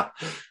 All right. Yeah.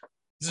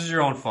 This is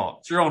your own fault.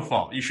 It's your own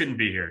fault. You shouldn't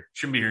be here.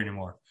 Shouldn't be here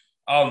anymore.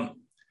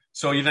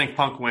 So you think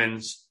Punk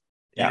wins?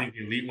 You think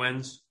Elite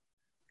wins?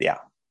 Yeah.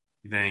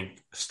 You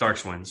think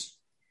Starks wins?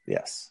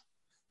 Yes.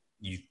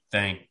 You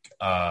think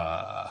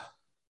fucking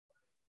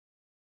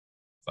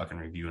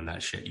reviewing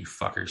that shit, you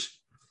fuckers.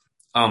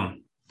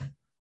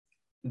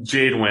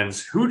 Jade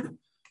wins. All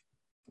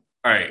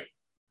right.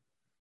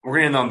 We're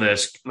gonna end on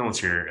this. No one's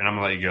here, and I'm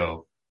gonna let you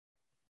go.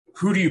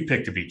 Who do you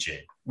pick to beat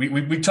Jade?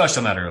 We touched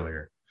on that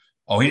earlier.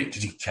 Oh, I don't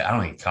think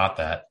he caught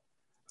that.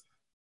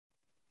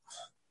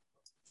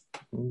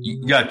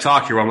 You got to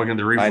talk here while I'm looking at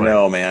the replay. I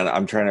know, man.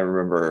 I'm trying to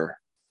remember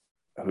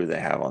who they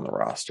have on the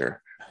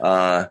roster.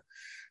 I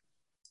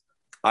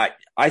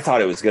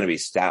thought it was going to be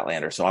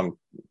Statlander, so I'm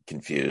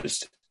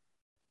confused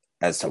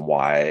as to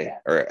why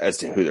or as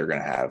to who they're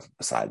going to have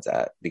besides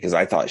that, because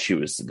I thought she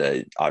was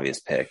the obvious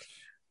pick.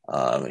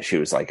 She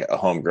was like a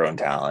homegrown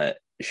talent.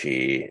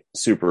 She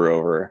super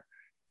over.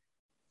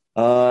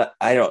 They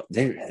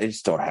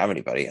just don't have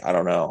anybody. I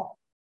don't know.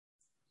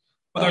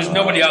 But there's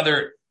nobody out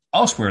there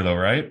elsewhere though,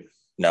 right?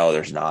 No,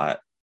 there's not.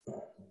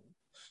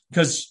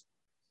 Because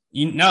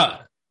now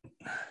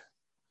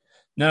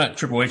that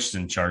Triple H is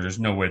in charge, there's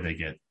no way they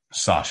get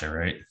Sasha,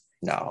 right?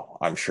 No,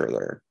 I'm sure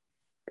they're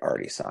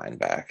already signed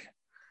back.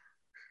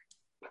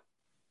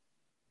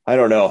 I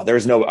don't know.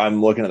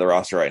 I'm looking at the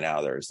roster right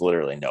now. There's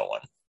literally no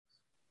one.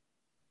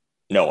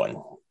 No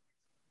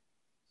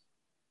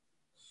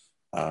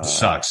one.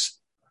 Sucks.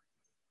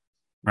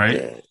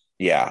 Right?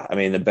 Yeah. I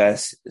mean, the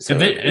best. So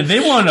if they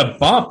want a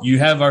bump, you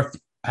have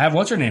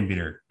what's her name beat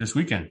her this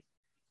weekend.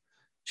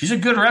 She's a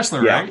good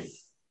wrestler, right?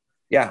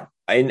 Yeah.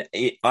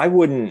 I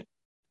wouldn't.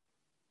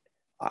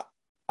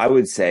 I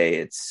would say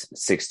it's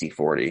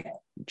 60-40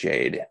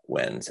 Jade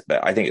wins,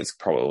 but I think it's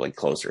probably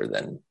closer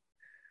than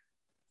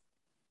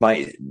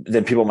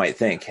people might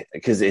think,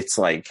 because it's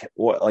like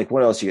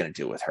what else are you going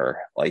to do with her?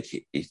 Like,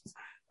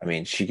 I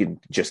mean, she can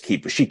just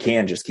keep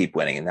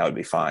winning, and that would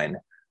be fine.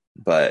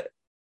 But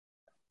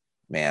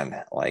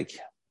man, like,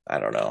 I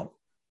don't know.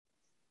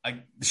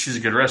 she's a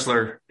good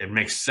wrestler. It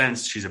makes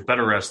sense. She's a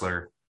better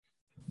wrestler.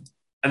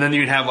 And then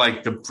you'd have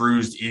like the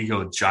bruised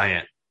ego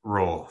giant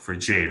role for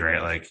Jade,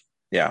 right? Like,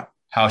 yeah,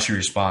 how she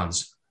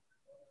responds.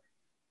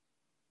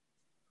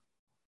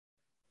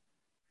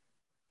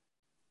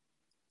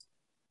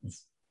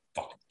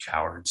 Fucking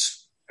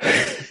cowards.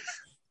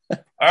 All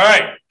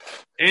right.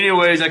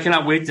 Anyways, I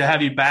cannot wait to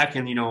have you back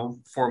in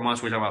 4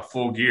 months. We're talking about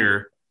Full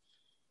Gear.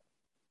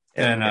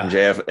 And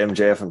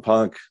MJF and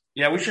Punk.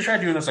 Yeah, we should try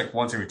doing this like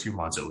once every 2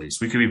 months at least.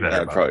 We could be better.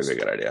 That'd probably be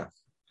a good idea.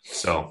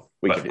 So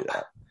we could do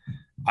that.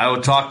 I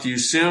will talk to you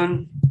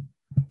soon.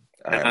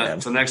 All right,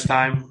 until next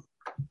time,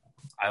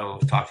 I will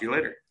talk to you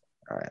later.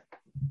 All right.